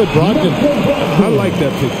one's good, Brogdon. I like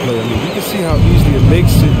that pick play. I mean, you can see how easy it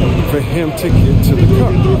makes it for him to get to the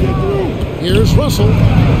cup. Here's Russell.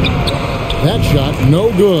 That shot, no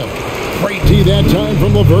good. Great D that time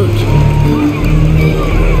from LeVert.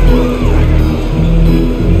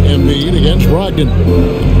 Embiid against Brogdon.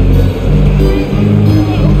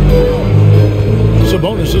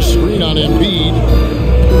 Sabonis' screen on Embiid.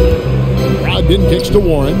 Brogdon kicks to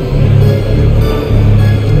Warren.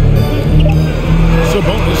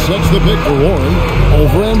 Sabonis sets the pick for Warren.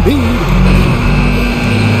 Over Embiid.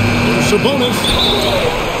 Sabonis.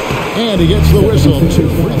 And he gets the whistle. 2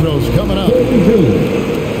 free throws coming up.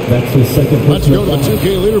 That's his second. Let's go to the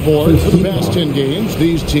 2K leaderboard. For the past 10 games,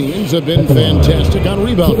 these teams have been fantastic on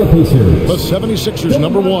rebounding. The 76ers,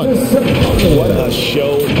 number 1. What a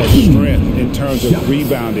show of strength in terms of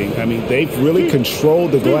rebounding. I mean, they've really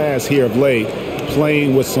controlled the glass here of late,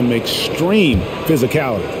 playing with some extreme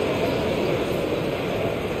physicality.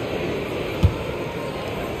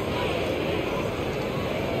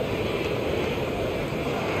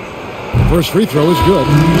 First free throw is good.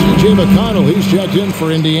 T.J. McConnell, he's checked in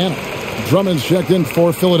for Indiana. Drummond's checked in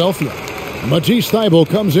for Philadelphia. Matisse Thybulle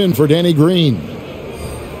comes in for Danny Green.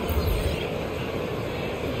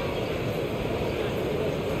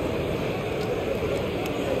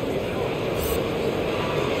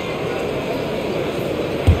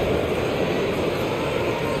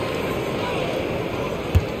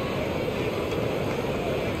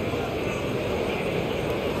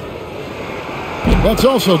 That's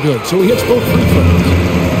also good, so he hits both free throws.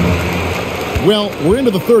 Well, we're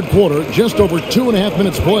into the third quarter, just over 2.5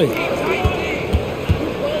 minutes played.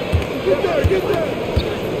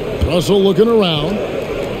 Russell looking around.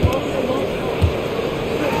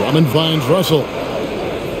 Drummond finds Russell.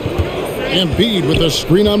 Embiid with a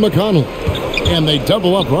screen on McConnell. And they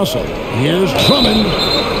double up Russell. Here's Drummond.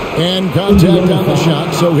 And contact on the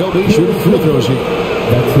shot, so he'll be shooting free throws here.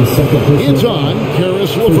 That's his second personal. It's on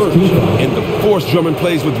Karis LeVert. And the force Drummond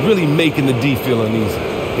plays with really making the D feel uneasy.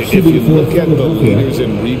 If you look at the leaders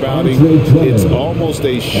in rebounding, it's almost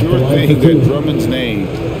a sure thing that Drummond's name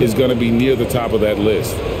is going to be near the top of that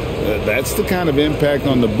list. That's the kind of impact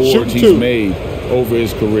on the boards he's made over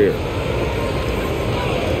his career.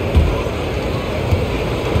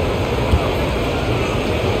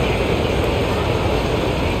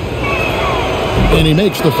 And he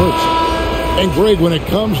makes the first. And Greg, when it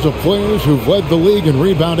comes to players who've led the league in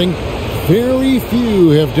rebounding, very few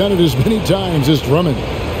have done it as many times as Drummond.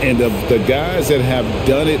 And of the guys that have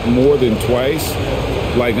done it more than twice,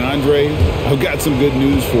 like Andre, I've got some good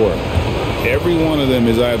news for him. Every one of them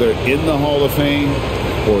is either in the Hall of Fame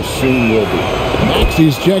or soon will be.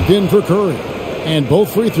 Maxi's checked in for Curry. And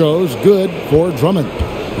both free throws good for Drummond.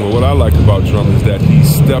 Well, what I like about Drummond is that he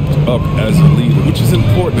stepped up as a leader, which is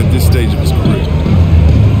important at this stage of his career.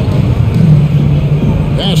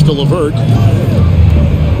 Pass to LeVert.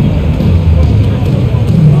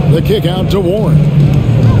 The kick out to Warren.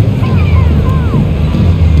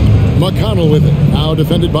 McConnell with it. Now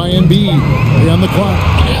defended by Embiid. 3 on the clock.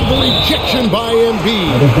 And the rejection by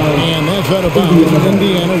Embiid. And that's out of bounds.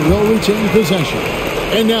 Indiana will retain possession.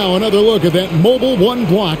 And now another look at that mobile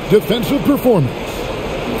one-block defensive performance.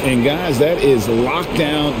 And guys, that is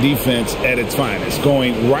lockdown defense at its finest.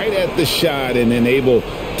 Going right at the shot and then able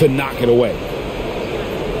to knock it away.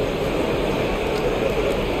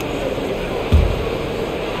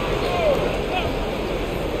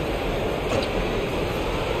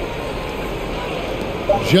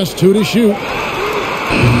 Just 2 to shoot.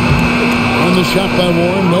 And the shot by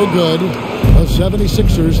Warren, no good. The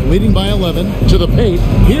 76ers leading by 11 to the paint.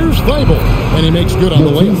 Here's Thibault, and he makes good on the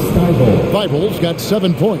layup. Thibault's got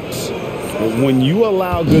 7 points. When you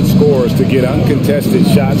allow good scorers to get uncontested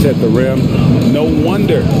shots at the rim, no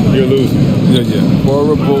wonder you're losing. Yeah.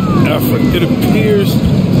 Horrible effort. It appears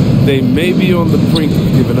they may be on the brink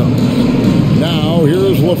of giving up. Now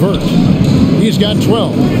here's LeVert. He's got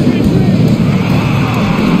 12.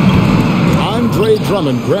 Andre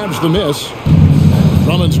Drummond grabs the miss.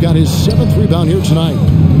 Drummond's got his 7th rebound here tonight.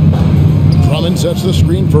 Drummond sets the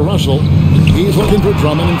screen for Russell. He's looking for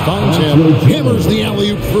Drummond and finds him. Hammers the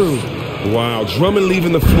alley-oop through. Wow, Drummond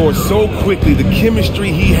leaving the floor so quickly. The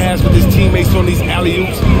chemistry he has with his teammates on these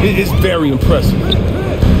alley-oops is very impressive.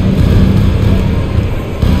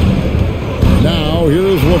 Now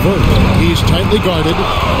here's LeVert. He's tightly guarded,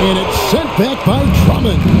 and it's sent back by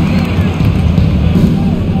Drummond.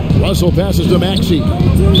 Russell passes to Maxey,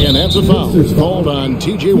 and that's a foul called on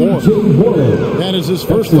T.J. Warren. That is his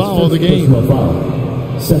first foul of the game.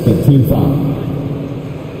 Second team foul.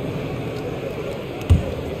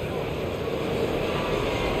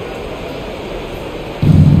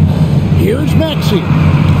 Here's Maxey.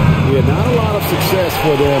 Yeah, not a lot of success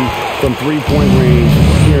for them from three-point range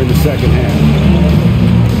here in the second half.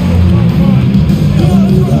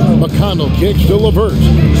 McConnell kicks to LeVert.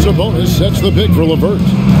 Sabonis sets the pick for LeVert.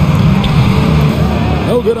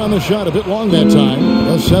 No good on the shot, a bit long that time.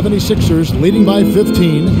 The 76ers, leading by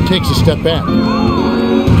 15, takes a step back.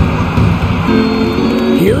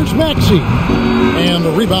 Here's Maxey. And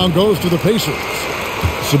the rebound goes to the Pacers.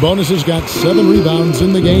 Sabonis has got 7 rebounds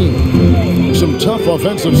in the game. Some tough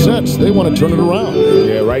offensive sets. They want to turn it around.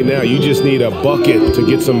 Yeah, right now you just need a bucket to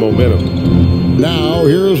get some momentum. Now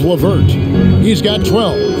here's LeVert. He's got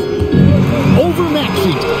 12. Over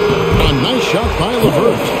Maxey. A nice shot by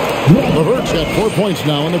LeVert. LeVert's got 4 points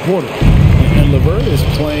now in the quarter. And LeVert is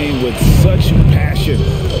playing with such passion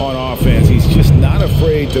on offense. He's just not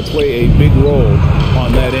afraid to play a big role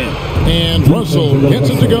on that end. And Russell gets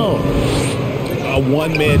it to go. A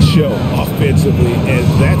one-man show offensively, and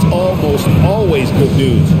that's almost always good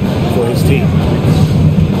news for his team.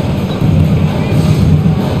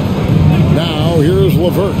 Now here's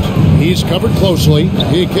LeVert. He's covered closely.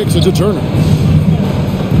 He kicks it to Turner.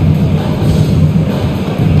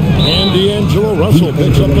 And D'Angelo Russell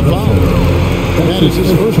picks up the foul. That is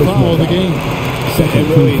his first foul of the game. And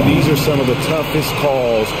really, these are some of the toughest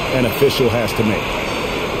calls an official has to make.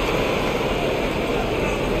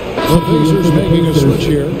 The Pacers making a switch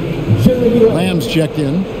here. Lamb's checked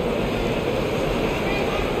in.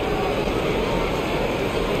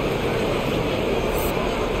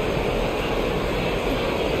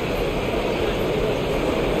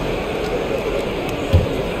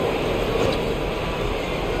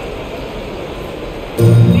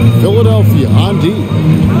 Philadelphia on D.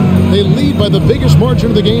 They lead by the biggest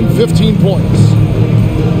margin of the game, 15 points.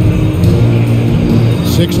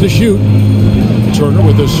 6 to shoot. Turner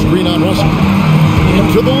with a screen on Russell.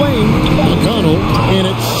 Into the lane. McConnell. And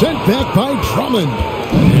it's sent back by Drummond.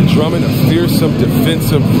 And Drummond, a fearsome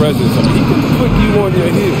defensive presence. I mean, he can put you on your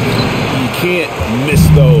heels. You can't miss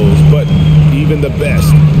those, but even the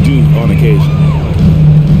best do on occasion.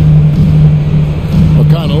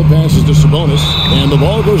 McConnell passes to Sabonis, and the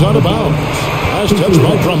ball goes out of bounds. Last touch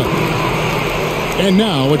by Drummond. And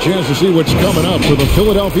now a chance to see what's coming up for the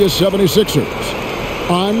Philadelphia 76ers.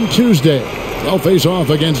 On Tuesday, they'll face off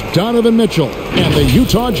against Donovan Mitchell and the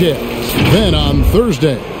Utah Jazz. Then on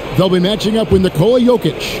Thursday, they'll be matching up with Nikola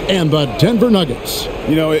Jokic and the Denver Nuggets.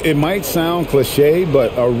 You know, it might sound cliche,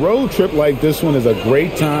 but a road trip like this one is a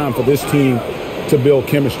great time for this team to build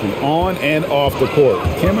chemistry on and off the court.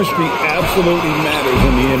 Chemistry absolutely matters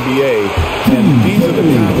in the NBA, and these are the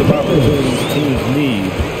kinds of opportunities teams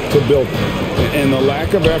need to build them. And the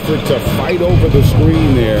lack of effort to fight over the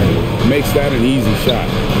screen there makes that an easy shot.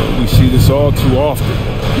 We see this all too often.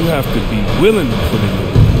 You have to be willing to put it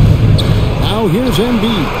in. Now here's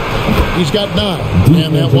Embiid. He's got 9,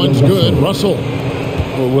 and that one's good. Russell.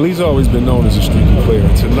 Well, he's always been known as a streaky player.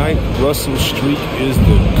 Tonight, Russell's streak is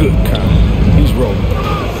the good kind. He's rolling.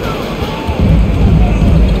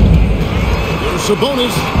 Here's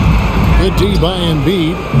Sabonis. Good D by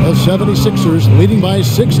Embiid. The 76ers leading by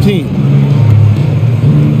 16.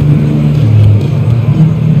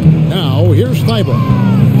 Now here's Thibault.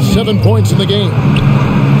 7 points in the game.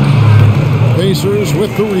 Pacers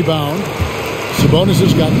with the rebound. Sabonis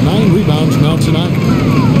has got 9 rebounds now tonight.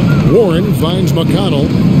 Warren finds McConnell.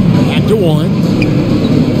 Back to Warren.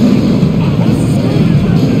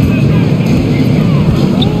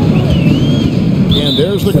 And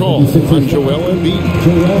there's the call on Joel Embiid.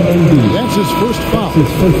 That's his first foul.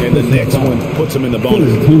 And the next one puts him in the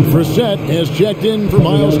bonus. Brissett has checked in for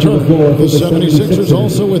Miles Turner. The 76ers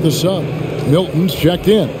also with a sub. Milton's checked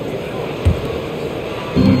in.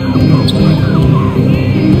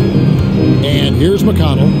 And here's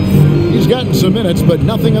McConnell. He's gotten some minutes, but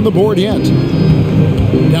nothing on the board yet.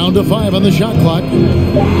 Down to 5 on the shot clock.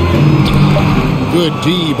 Good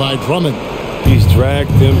D by Drummond. He's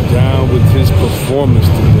dragged them down with his performance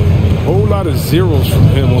today. A whole lot of zeros from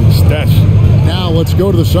him on the stat sheet. Now let's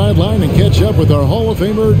go to the sideline and catch up with our Hall of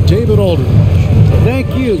Famer, David Aldridge.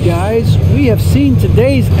 Thank you, guys. We have seen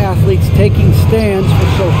today's athletes taking stands for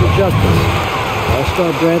social justice.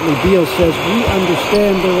 All-Star Bradley Beal says, we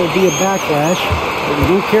understand there will be a backlash, but we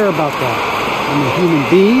don't care about that. I'm a human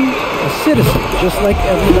being, a citizen, just like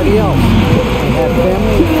everybody else. I have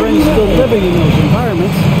family and friends still living in those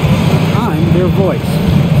environments. I'm their voice.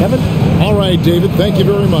 Kevin? All right, David, thank you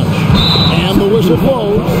very much. And the whistle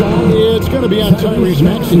blows. It's going to be on Tyrese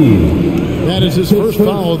Maxey. That is his first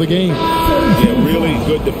foul of the game. Yeah, really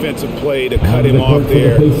good defensive play to cut him off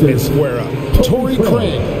there and square up. Torrey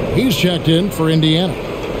Craig, he's checked in for Indiana.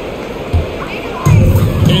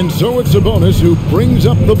 And so it's Sabonis who brings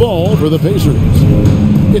up the ball for the Pacers.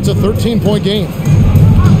 It's a 13-point game.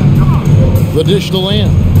 The dish to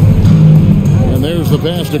Lamb. And there's the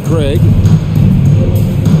pass to Craig.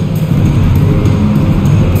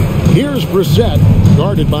 Here's Brissett,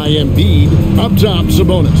 guarded by Embiid. Up top,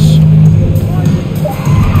 Sabonis.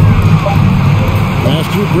 Pass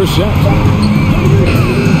to Brissett.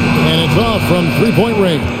 And it's off from three-point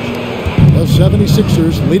range. The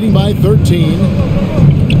 76ers leading by 13.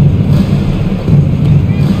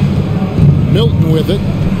 Milton with it.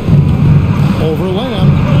 Over Lamb.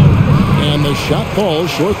 And the shot falls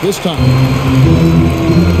short this time.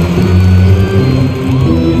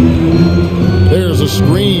 There's a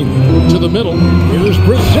screen to the middle. Here's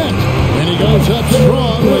Brissett. And he goes up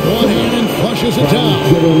strong with one hand and flushes it down.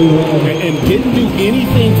 And didn't do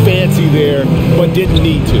anything fancy there, but didn't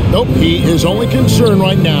need to. Nope, his only concern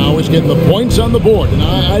right now is getting the points on the board. And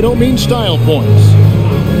I don't mean style points.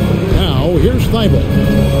 Now, here's Thibault.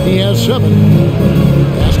 He has 7.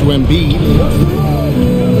 Pass to Embiid.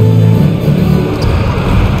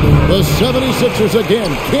 The 76ers again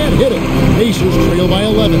can't hit it. Pacers trail by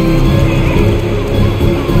 11.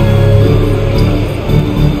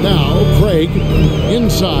 Now, Craig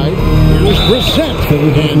inside. Here's Brissett.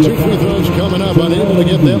 And 2 free throws coming up. Unable to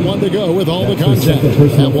get that one to go with all the contact.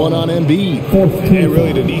 That one on Embiid. And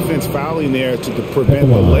really the defense fouling there to prevent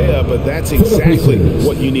the layup, but that's exactly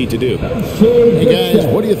what you need to do. Hey, guys,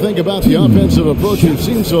 what do you think about the offensive approach we've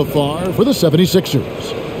seen so far for the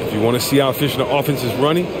 76ers? If you want to see how efficient the offense is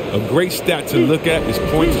running, a great stat to look at is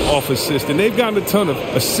points off assist. And they've gotten a ton of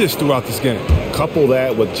assists throughout this game. Couple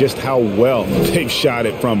that with just how well they've shot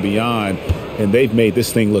it from beyond. and they've made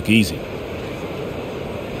this thing look easy.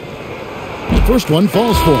 First one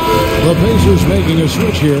falls for him. The Pacers making a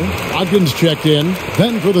switch here. Ogden's checked in.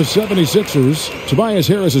 Then for the 76ers, Tobias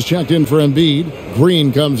Harris is checked in for Embiid.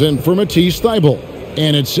 Green comes in for Matisse Thybulle.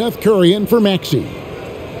 And it's Seth Curry in for Maxey.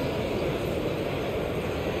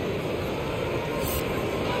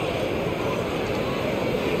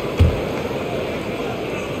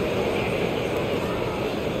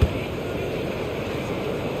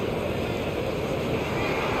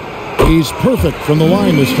 He's perfect from the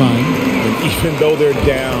line this time. And even though they're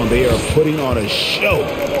down, they are putting on a show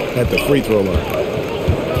at the free throw line.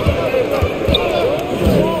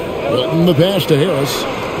 Wilton the pass to Harris.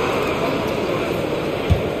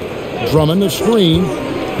 Drummond the screen.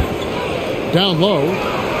 Down low.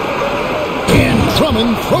 And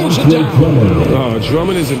Drummond throws it down.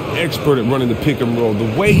 Drummond is an expert at running the pick and roll.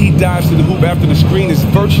 The way he dives to the hoop after the screen is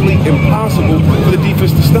virtually impossible for the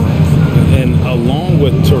defense to stop. And along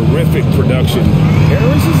with terrific production,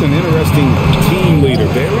 Harris is an interesting team leader,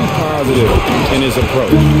 very positive in his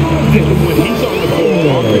approach. When he's on the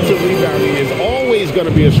floor, offensive rebounding is always going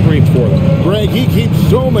to be a strength for them. Greg, he keeps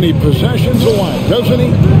so many possessions alive, doesn't he?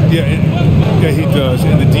 Yeah, he does.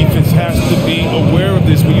 And the defense has to be aware of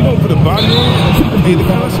this. When you don't put a body on, pay the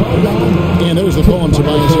consequences. And there's the call on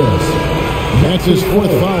Tobias Harris. That's his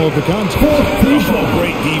fourth foul of the contest.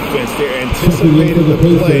 Great defense there. Anticipated the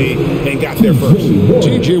play and got there first.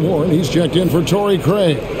 T.J. Warren, he's checked in for Torrey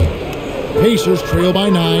Craig. Pacers trail by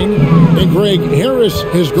 9. And Greg, Harris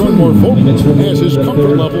has grown more vocal as his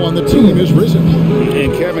comfort level on the team has risen.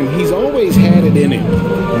 And Kevin, he's always had it in him.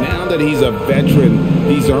 Now that he's a veteran,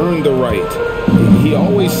 he's earned the right. He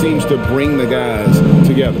always seems to bring the guys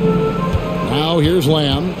together. Now here's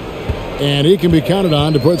Lamb. And he can be counted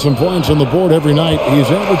on to put some points on the board every night. He's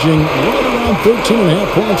averaging right around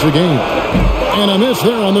 13.5 points a game. And a miss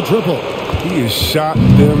there on the triple. He has shot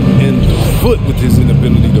them in the foot with his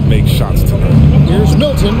inability to make shots tonight. Here's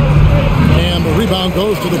Milton. And the rebound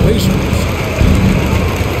goes to the Pacers.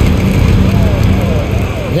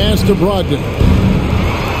 Pass to Brogdon.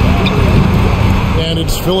 And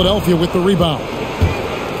it's Philadelphia with the rebound.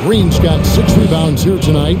 Green's got 6 rebounds here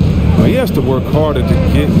tonight. Well, he has to work harder to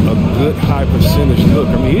get a good high percentage look.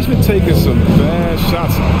 I mean, he's been taking some bad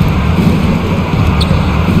shots.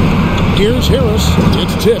 Here's Harris.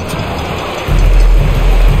 It's tipped.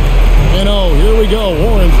 And oh, here we go.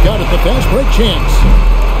 Warren's got it. The fast break chance.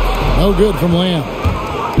 No good from Lamb.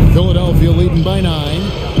 Philadelphia leading by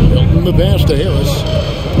 9. Milton the pass to Harris.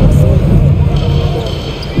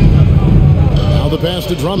 Now the pass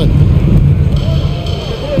to Drummond.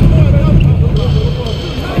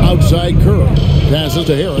 Outside Curry. Passes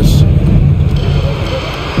to Harris.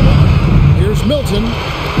 Here's Milton.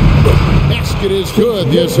 Basket is good.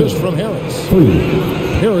 The assist from Harris.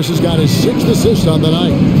 Harris has got his 6th assist on the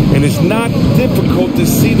night. And it's not difficult to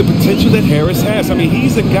see the potential that Harris has. I mean,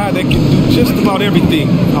 he's a guy that can do just about everything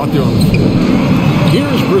out there on the floor.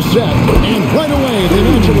 Here's Brissett. And right away, they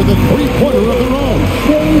match it with a 3-pointer of their own.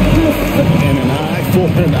 And an eye for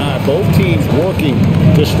an eye. Both teams working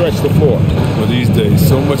to stretch the floor. Well, these days,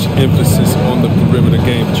 so much emphasis on the perimeter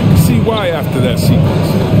game, but you can see why after that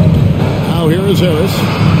sequence. Now here is Harris.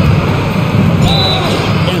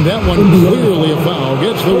 And that one clearly a foul.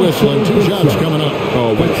 Gets the whistle and 2 shots coming up.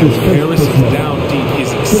 Oh, when Harris is down deep,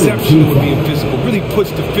 he's exceptional at being physical. Really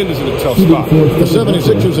puts defenders in a tough spot. The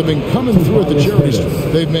 76ers have been coming through at the charity store.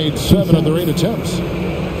 They've made 7 of their 8 attempts.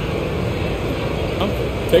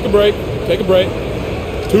 Take a break. Take a break.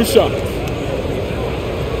 2 shots.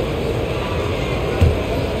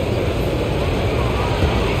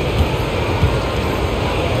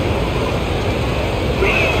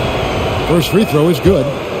 First free throw is good.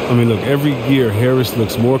 I mean, look, every year Harris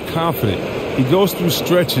looks more confident. He goes through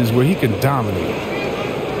stretches where he can dominate.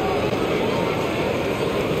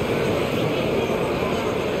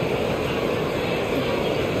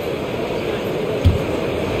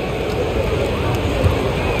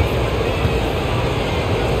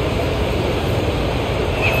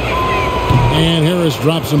 And Harris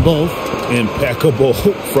drops them both. Impeccable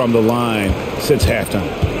from the line since halftime.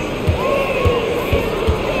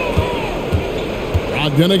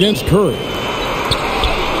 Brogdon against Curry.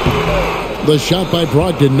 The shot by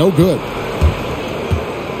Brogdon, no good.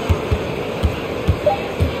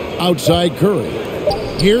 Outside Curry.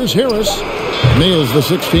 Here's Harris. Nails the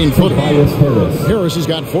 16-footer. Harris has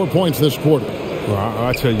got 4 points this quarter. Well,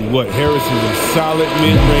 I tell you what, Harris is a solid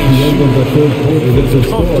mid-range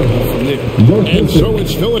shooter. And so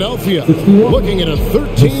it's Philadelphia looking at a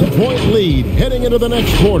 13-point lead heading into the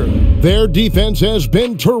next quarter. Their defense has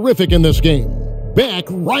been terrific in this game. Back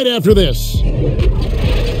right after this.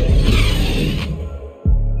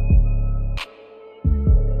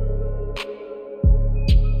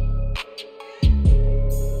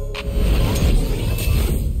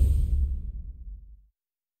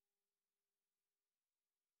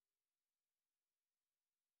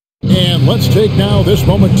 And let's take now this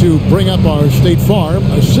moment to bring up our State Farm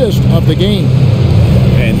assist of the game.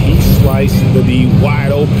 And he sliced the D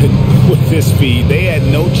wide open with his feed. They had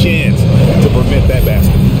no chance to prevent that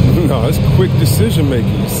basket. No, it's quick decision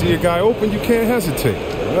making. You see a guy open, you can't hesitate.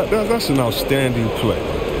 That's an outstanding play.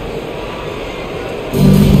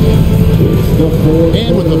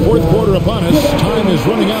 And with the fourth quarter upon us, time is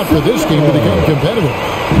running out for this game to become competitive.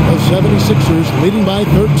 The 76ers leading by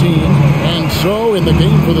 13. And so in the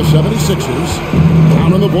game for the 76ers,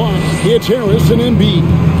 down on the block, it's Harris and Embiid.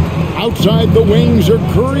 Outside the wings are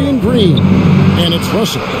Curry and Green. And it's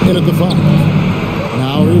Russell in at the 5.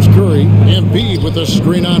 Now here's Curry. Embiid with a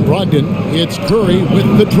screen on Brogdon. It's Curry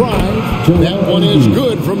with the drive. That one is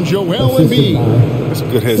good from Joel Embiid. That's a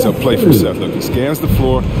good heads-up play for Seth. Look, he scans the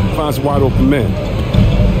floor, finds a wide-open man.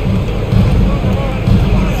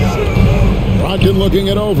 Brogdon looking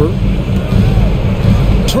it over.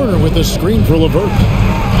 Turner with the screen for LeVert.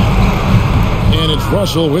 And it's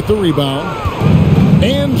Russell with the rebound.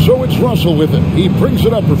 And so it's Russell with it. He brings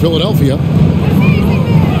it up for Philadelphia.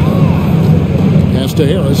 Pass to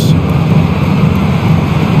Harris.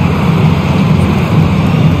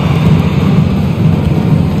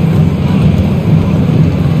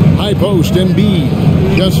 High post, Embiid.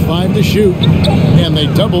 Just 5 to shoot. And they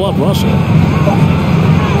double up Russell.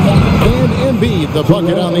 And Embiid, the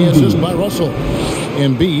bucket on the assist by Russell.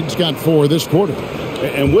 Embiid's got 4 this quarter.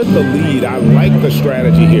 And with the lead, I like the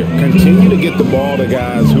strategy here. Continue to get the ball to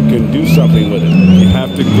guys who can do something with it. You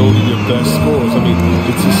have to go to your best scorers. I mean,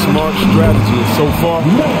 it's a smart strategy, and so far,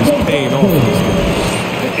 it's paying off in this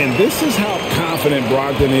game. And this is how confident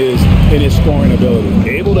Brogdon is in his scoring ability.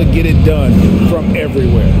 Able to get it done from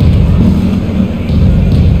everywhere.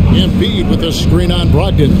 Embiid with a screen on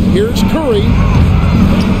Brogdon. Here's Curry.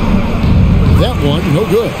 That one, no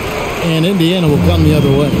good. And Indiana will come the other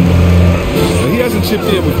way. He hasn't chipped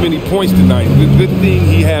in with many points tonight. The good thing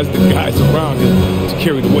he has the guys around him to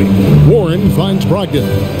carry the weight. Warren finds Brogdon.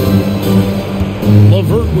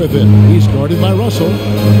 LeVert with it. He's guarded by Russell.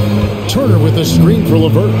 Turner with a screen for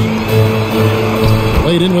LeVert.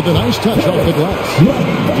 Played in with a nice touch off the glass.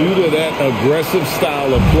 Due to that aggressive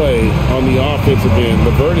style of play on the offensive end,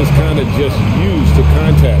 LeVert is kind of just used to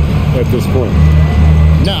contact at this point.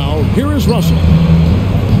 Now, here is Russell.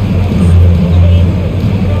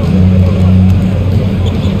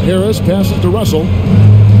 Harris passes to Russell.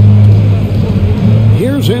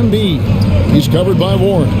 Here's Embiid. He's covered by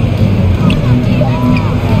Warren.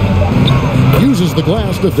 Uses the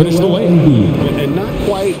glass to finish the lane. And not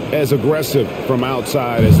quite as aggressive from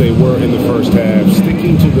outside as they were in the first half.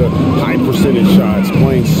 Sticking to the high percentage shots.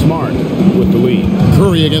 Playing smart with the lead.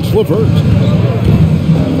 Curry against LeVert.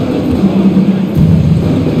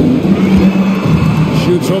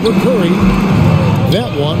 Shoots over Curry.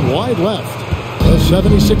 That one wide left. The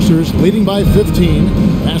 76ers leading by 15.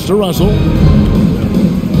 Pass to Russell.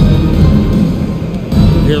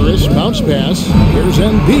 Harris, bounce pass. Here's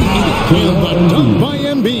Embiid. And the dunk by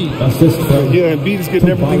Embiid. Yeah, Embiid is getting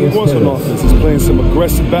everything he wants on offense. He's playing some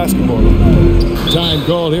aggressive basketball. Time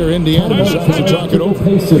called here. Indiana decides to talk it over.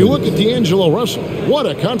 You look at D'Angelo Russell. What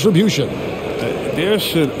a contribution. There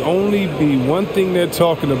should only be one thing they're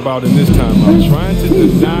talking about in this timeout. Trying to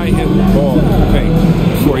deny him the ball in the paint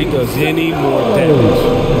before he does any more damage.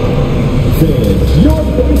 Your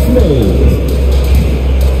base name.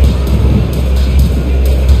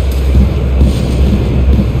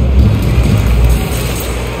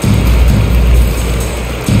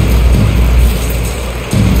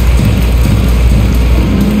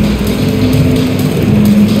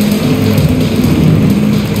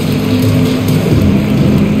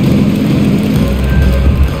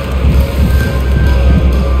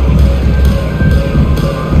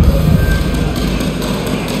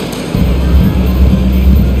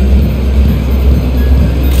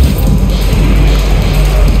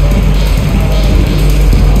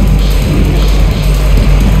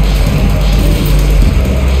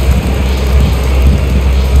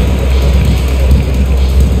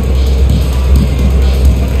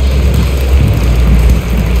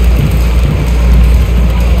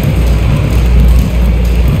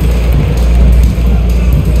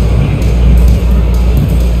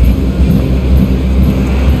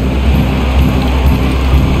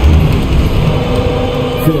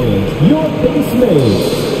 Your base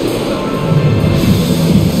name.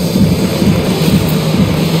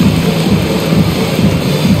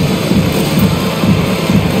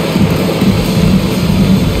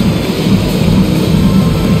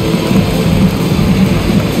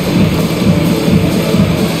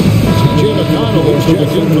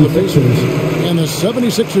 Checked in for the Pacers. And the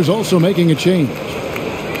 76ers also making a change.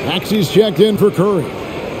 Maxey's checked in for Curry.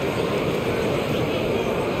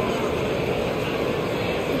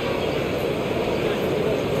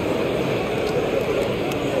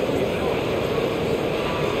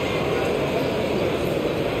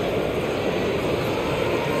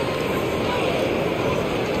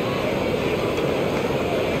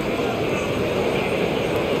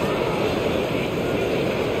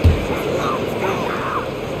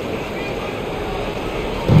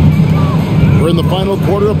 We're in the final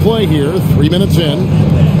quarter of play here, 3 minutes in.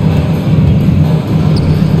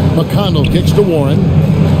 McConnell kicks to Warren.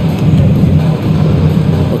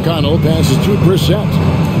 McConnell passes to Brissett.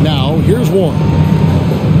 Now, here's Warren.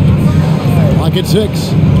 Clock at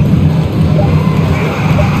 6.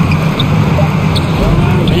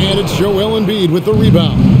 And it's Joel Embiid with the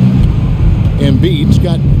rebound. Embiid's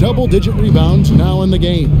got double-digit rebounds now in the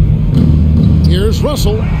game. Here's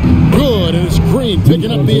Russell. Good, and it's Green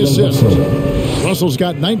picking up the assist. Russell's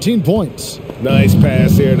got 19 points. Nice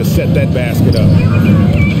pass there to set that basket up.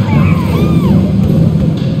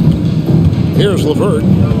 Here's LeVert.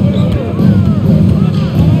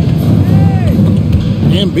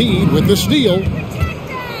 Embiid with the steal.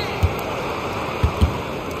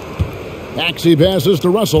 Maxey passes to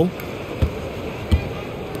Russell.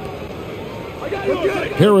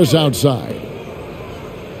 Harris outside.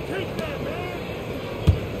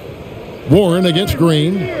 Warren against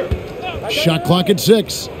Green. Shot clock at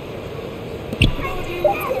 6.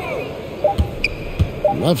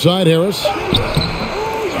 Left side, Harris.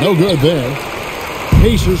 No good there.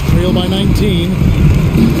 Pacers trail by 19.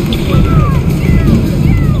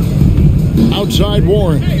 Outside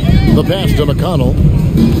Warren. The pass to McConnell.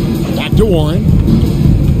 Back to Warren.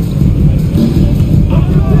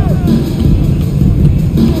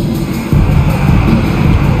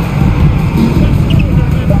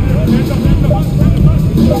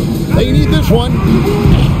 They need this one.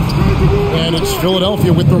 And it's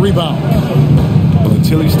Philadelphia with the rebound. Well,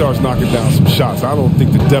 until he starts knocking down some shots, I don't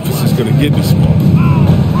think the deficit's going to get this small.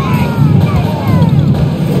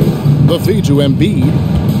 The feed to Embiid.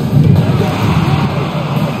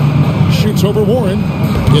 Shoots over Warren.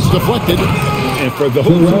 It's deflected. And for those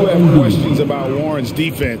who have questions about Warren's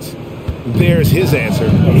defense, there's his answer.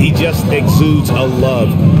 He just exudes a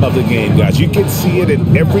love of the game, guys. You can see it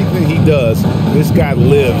in everything he does. This guy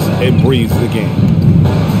lives and breathes the game.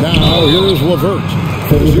 Now, here's LeVert.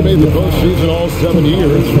 He made the postseason all 7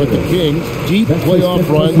 years with the Kings. Deep playoff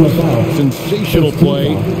runs, sensational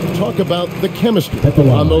play. Talk about the chemistry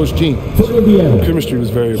on those teams. Chemistry was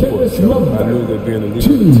very important. I knew that being a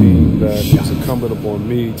leader of the team, that it was incumbent upon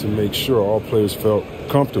me to make sure all players felt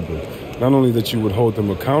comfortable. Not only that you would hold them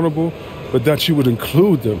accountable, but that you would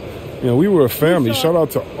include them. You know, we were a family. Shout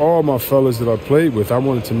out to all my fellas that I played with. I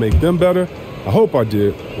wanted to make them better. I hope I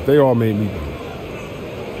did, but they all made me better.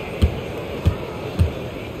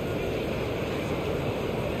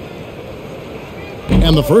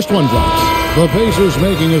 And the first one drops. The Pacers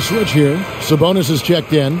making a switch here. Sabonis is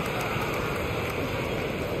checked in.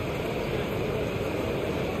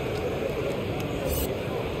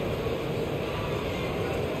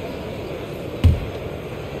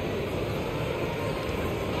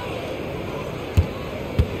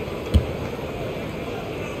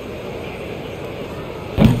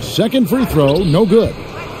 Second free throw, no good.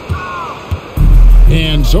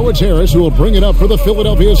 And so it's Harris who will bring it up for the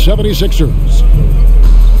Philadelphia 76ers.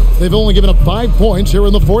 They've only given up 5 points here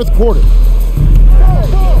in the fourth quarter.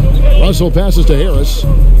 Russell passes to Harris.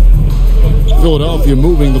 Philadelphia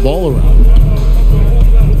moving the ball around.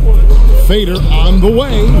 Fader on the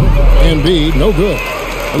way. Embiid, no good.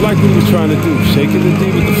 I like what he's trying to do. Shaking the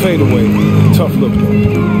D with the fadeaway. Tough look.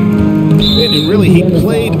 And really, he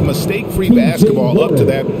played mistake-free basketball up to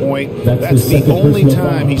that point. That's the only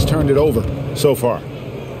time he's turned it over so far.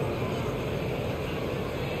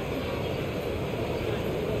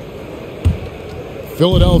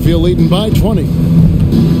 Philadelphia leading by 20.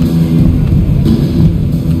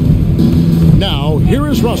 Now, here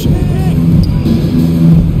is Russell.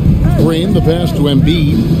 Green, the pass to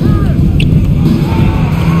Embiid.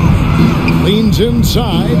 Leans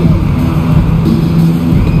inside.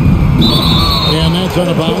 And that's out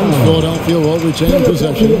of bounds. Philadelphia will retain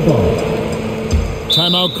possession.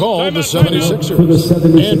 Timeout called the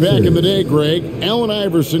 76ers. And back in the day, Greg, Allen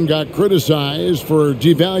Iverson got criticized for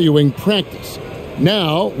devaluing practice.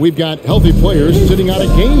 Now we've got healthy players sitting out a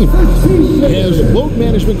game. Has load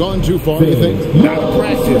management gone too far, you think? Not a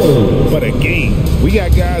practice, but a game. We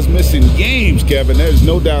got guys missing games, Kevin. There's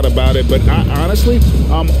no doubt about it. But honestly,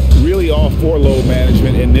 I'm really all for load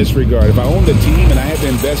management in this regard. If I owned a team and I had to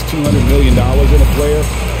invest $200 million in a player,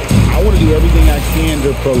 I want to do everything I can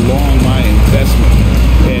to prolong my investment.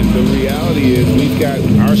 And the reality is we've got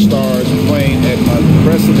our stars playing at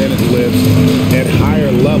unprecedented lifts at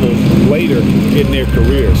higher levels later in their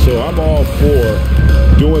career. So I'm all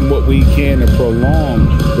for doing what we can to prolong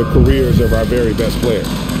the careers of our very best players.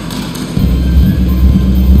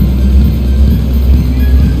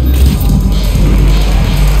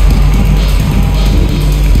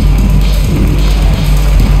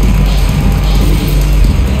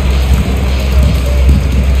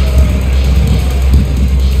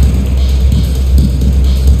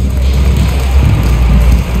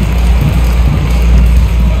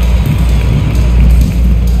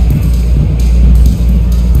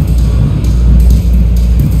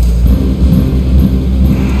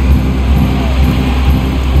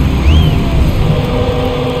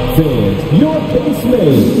 base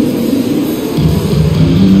made.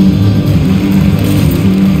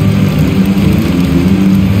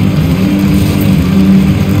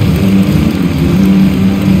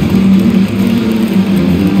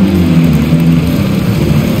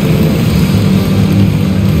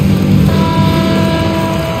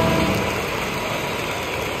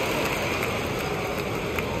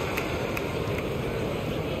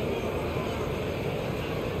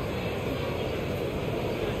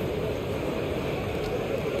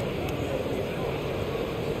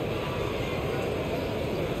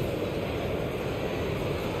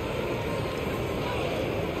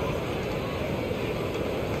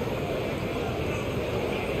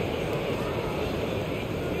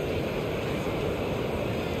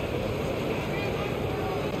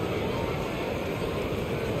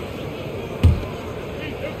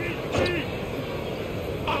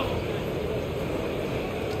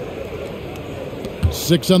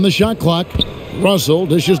 Six on the shot clock. Russell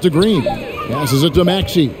dishes to Green. Passes it to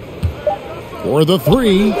Maxey. For the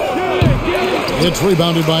three. It's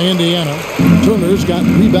rebounded by Indiana. Turner's got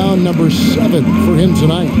rebound number 7 for him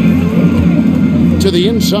tonight. To the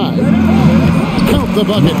inside. Count the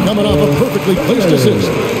bucket coming off a perfectly placed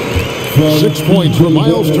assist. 6 points for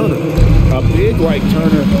Miles Turner. A big like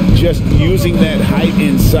Turner, just using that height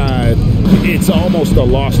inside, it's almost a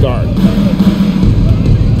lost art.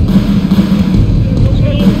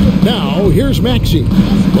 Now, here's Maxey.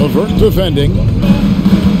 LeVert defending.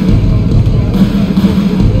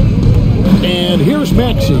 And here's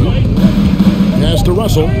Maxey. Pass to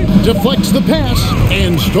Russell. Deflects the pass.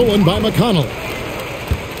 And stolen by McConnell.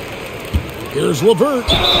 Here's LeVert.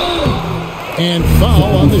 And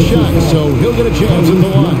foul on the shot, so he'll get a chance at the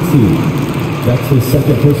line. That's his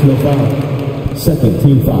second personal foul. Second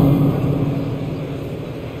team foul.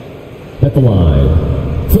 At the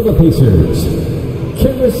line, for the Pacers,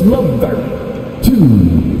 Caris LeVert,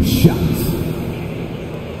 2 shots.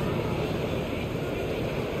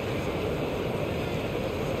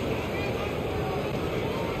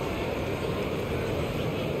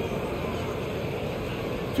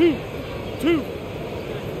 Two.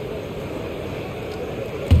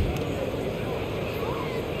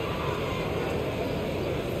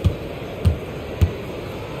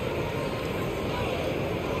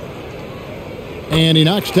 And he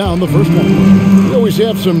knocks down the first one. We always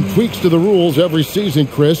have some tweaks to the rules every season,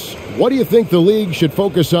 Chris. What do you think the league should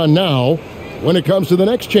focus on now when it comes to the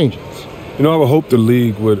next changes? You know, I would hope the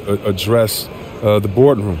league would address the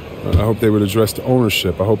boardroom. I hope they would address the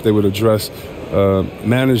ownership. I hope they would address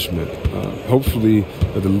management. Hopefully,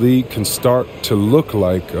 the league can start to look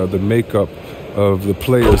like the makeup of the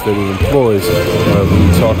players that it employs when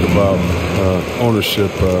you talk about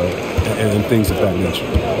ownership and things of that nature.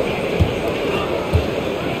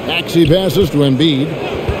 Maxey passes to Embiid.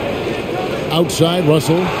 Outside,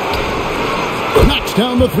 Russell. Knocks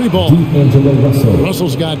down the 3-ball.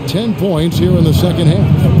 Russell's got 10 points here in the second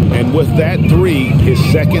half. And with that 3, his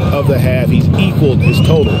second of the half, he's equaled his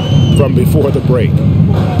total from before the break.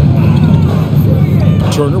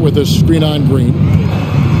 Turner with a screen on Green.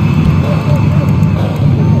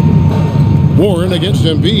 Warren against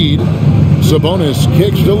Embiid. Sabonis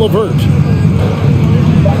kicks to LeVert.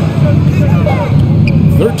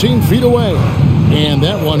 13 feet away. And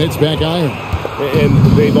that one hits back iron.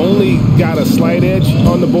 And they've only got a slight edge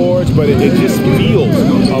on the boards, but it just feels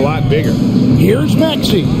a lot bigger. Here's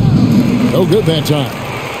Maxey. No good that time.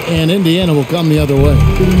 And Indiana will come the other way.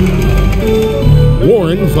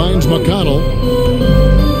 Warren finds McConnell.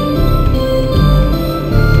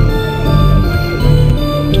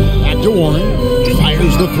 Back to Warren.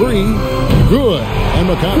 Fires the 3. Good. And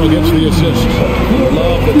McConnell gets the assist.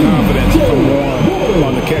 Love the confidence from Warren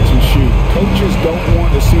on the catch and shoot. Coaches don't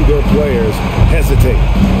want to see their players hesitate.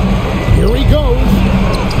 Here he goes.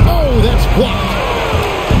 Oh, that's blocked.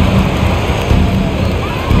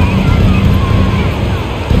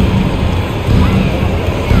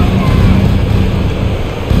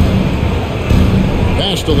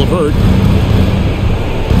 Pass to LeVert.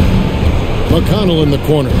 McConnell in the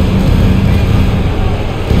corner.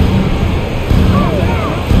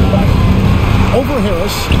 Over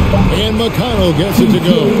Harris, and McConnell gets it to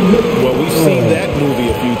go. Well, we've seen that movie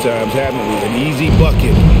a few times, haven't we? An easy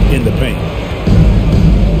bucket in the paint.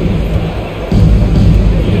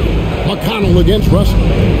 McConnell against Russell,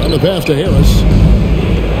 and the pass to Harris.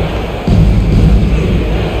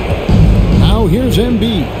 Now here's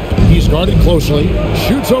Embiid. He's guarded closely,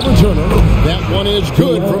 shoots over Turner. That one is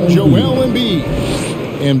good from Joel Embiid.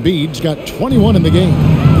 Embiid's got 21 in the game.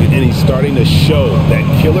 And he's starting to show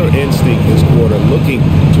that killer instinct this quarter, looking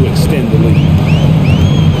to extend the lead.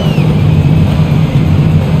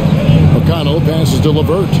 McConnell O'Connell passes to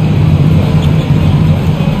LeVert.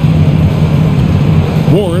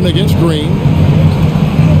 Warren against Green.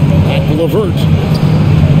 Back to LeVert.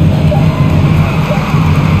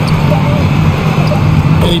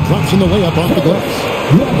 And he drops in the layup off the glass.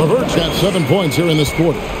 LeVert's got 7 points here in this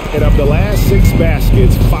quarter. And of the last 6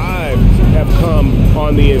 baskets, 5 have come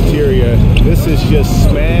on the interior. This is just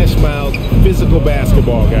smash mouth physical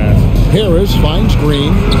basketball, guys. Harris finds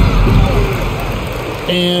Green.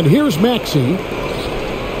 And here's Maxey.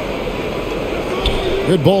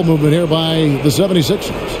 Good ball movement here by the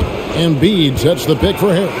 76ers. Embiid sets the pick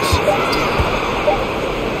for Harris.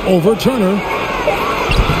 Over Turner.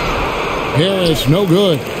 Harris, no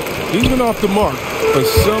good. He's been off the mark, but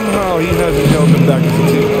somehow he hasn't held them back as a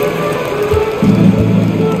team.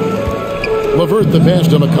 LeVert the pass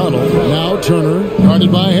to McConnell. Now Turner,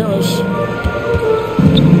 guarded by Harris.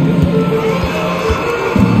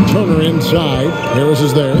 Turner inside. Harris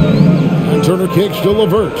is there. And Turner kicks to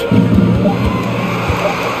LeVert.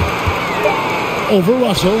 Over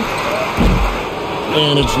Russell.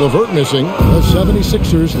 And it's LeVert missing. The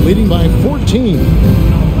 76ers leading by 14.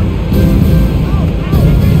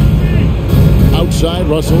 Outside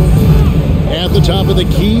Russell. At the top of the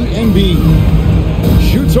key, Embiid.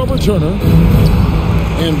 Shoots over Turner.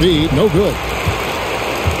 Embiid, no good.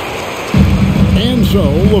 And so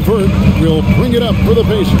LeVert will bring it up for the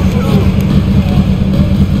Pacers.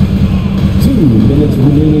 2 minutes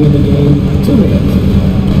remaining in the game. 2 minutes.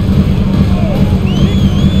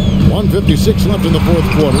 1:56 left in the fourth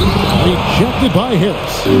quarter. Rejected by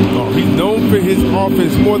Harris. Oh, he's known for his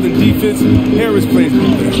offense more than defense. Harris plays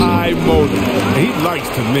with high motor. He likes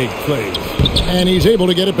to make plays. And he's able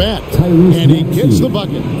to get it back. And he gets the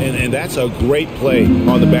bucket. And that's a great play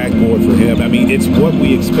on the backboard for him. I mean, it's what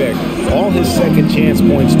we expect. All his second chance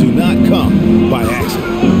points do not come by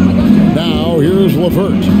accident. Now here's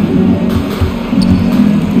LeVert.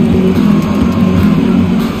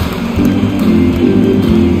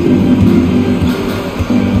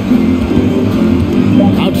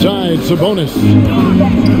 Outside, Sabonis.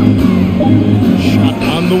 Shot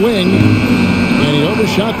on the wing. And he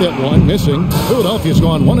overshot that one, missing. Philadelphia's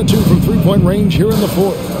gone 1 of 2 from three-point range here in the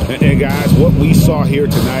fourth. And guys, what we saw here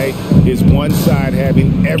tonight is one side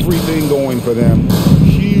having everything going for them.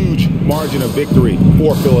 Huge margin of victory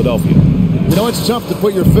for Philadelphia. You know, it's tough to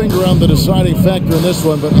put your finger on the deciding factor in this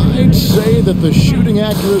one, but I'd say that the shooting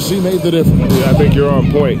accuracy made the difference. Yeah, I think you're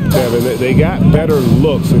on point, Kevin. They got better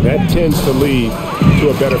looks, and that tends to lead to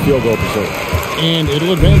a better field goal percentage. And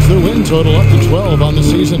it'll advance their win total up to 12 on the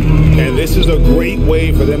season. And this is a great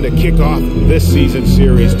way for them to kick off this season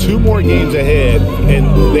series. 2 more games ahead,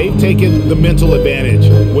 and they've taken the mental advantage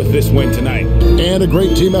with this win tonight. And a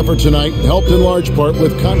great team effort tonight, helped in large part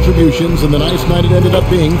with contributions, and the nice night it ended up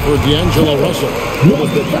being for D'Angelo Russell. It was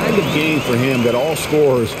the kind of game for him that all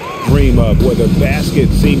scorers dream of, where the basket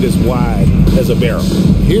seemed as wide as a barrel.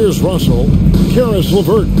 Here's Russell. Karis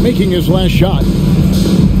LeVert making his last shot.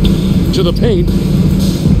 To the paint.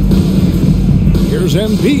 Here's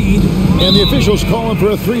Embiid. And the officials calling for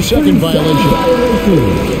a 3-second violation.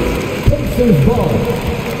 Pacers ball.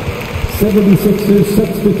 76ers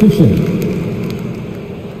substitution.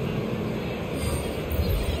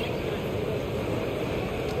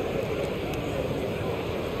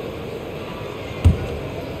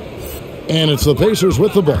 And it's the Pacers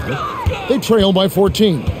with the ball. They trail by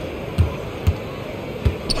 14.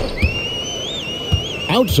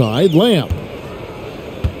 Outside, Lamb.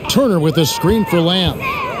 Turner with a screen for Lamb.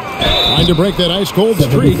 Trying to break that ice-cold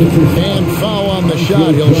streak. And foul on the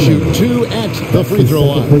shot. He'll shoot 2 at the free throw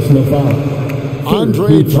line.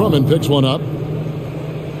 Andre Drummond picks one up.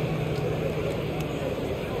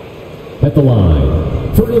 At the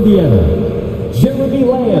line, for Indiana, Jeremy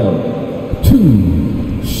Lamb.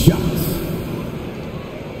 2 shots.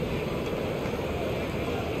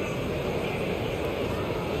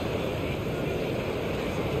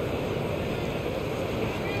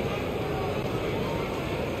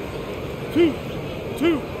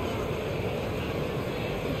 Two.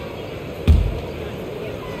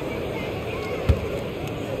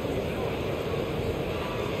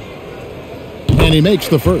 And he makes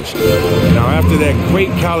the first. Now, after that great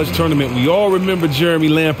college tournament we all remember Jeremy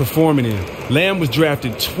Lamb performing in, Lamb was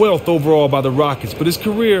drafted 12th overall by the Rockets, but his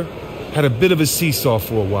career had a bit of a seesaw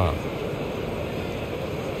for a while.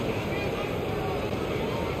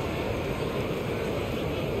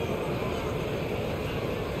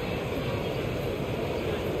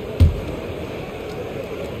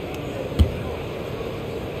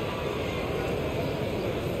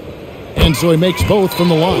 And so he makes both from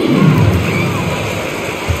the line.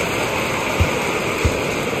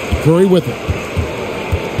 Curry with it.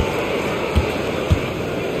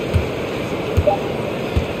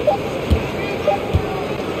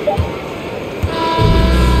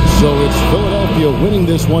 So it's Philadelphia winning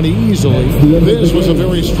this one easily. This was a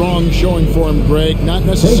very strong showing for him, Greg. Not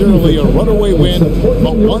necessarily a runaway win,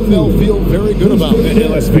 but one they'll feel very good about. And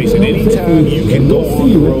let's face it, anytime you can go on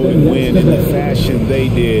the road and win in the fashion they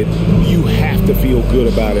did, you have to feel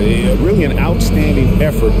good about it. Really an outstanding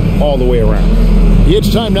effort all the way around.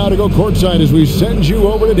 It's time now to go courtside as we send you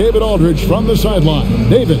over to David Aldridge from the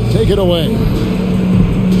sideline. David, take it away.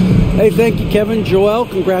 Hey, thank you, Kevin. Joel,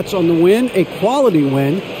 congrats on the win. A quality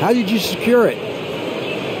win. How did you secure it?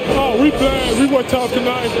 We played. We were tough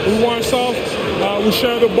tonight. We weren't soft. We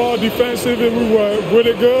shared the ball defensive, and we were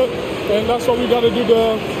really good. And that's what we got to do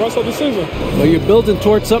the rest of the season. Well, you're building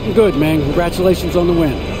towards something good, man. Congratulations on the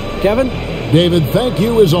win. Kevin? David, thank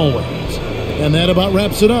you as always. And that about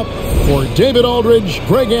wraps it up. For David Aldridge,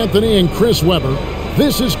 Greg Anthony, and Chris Webber,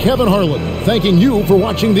 this is Kevin Harlan thanking you for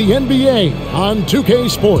watching the NBA on 2K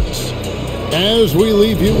Sports. As we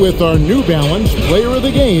leave you with our New Balance Player of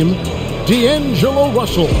the Game, D'Angelo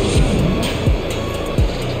Russell.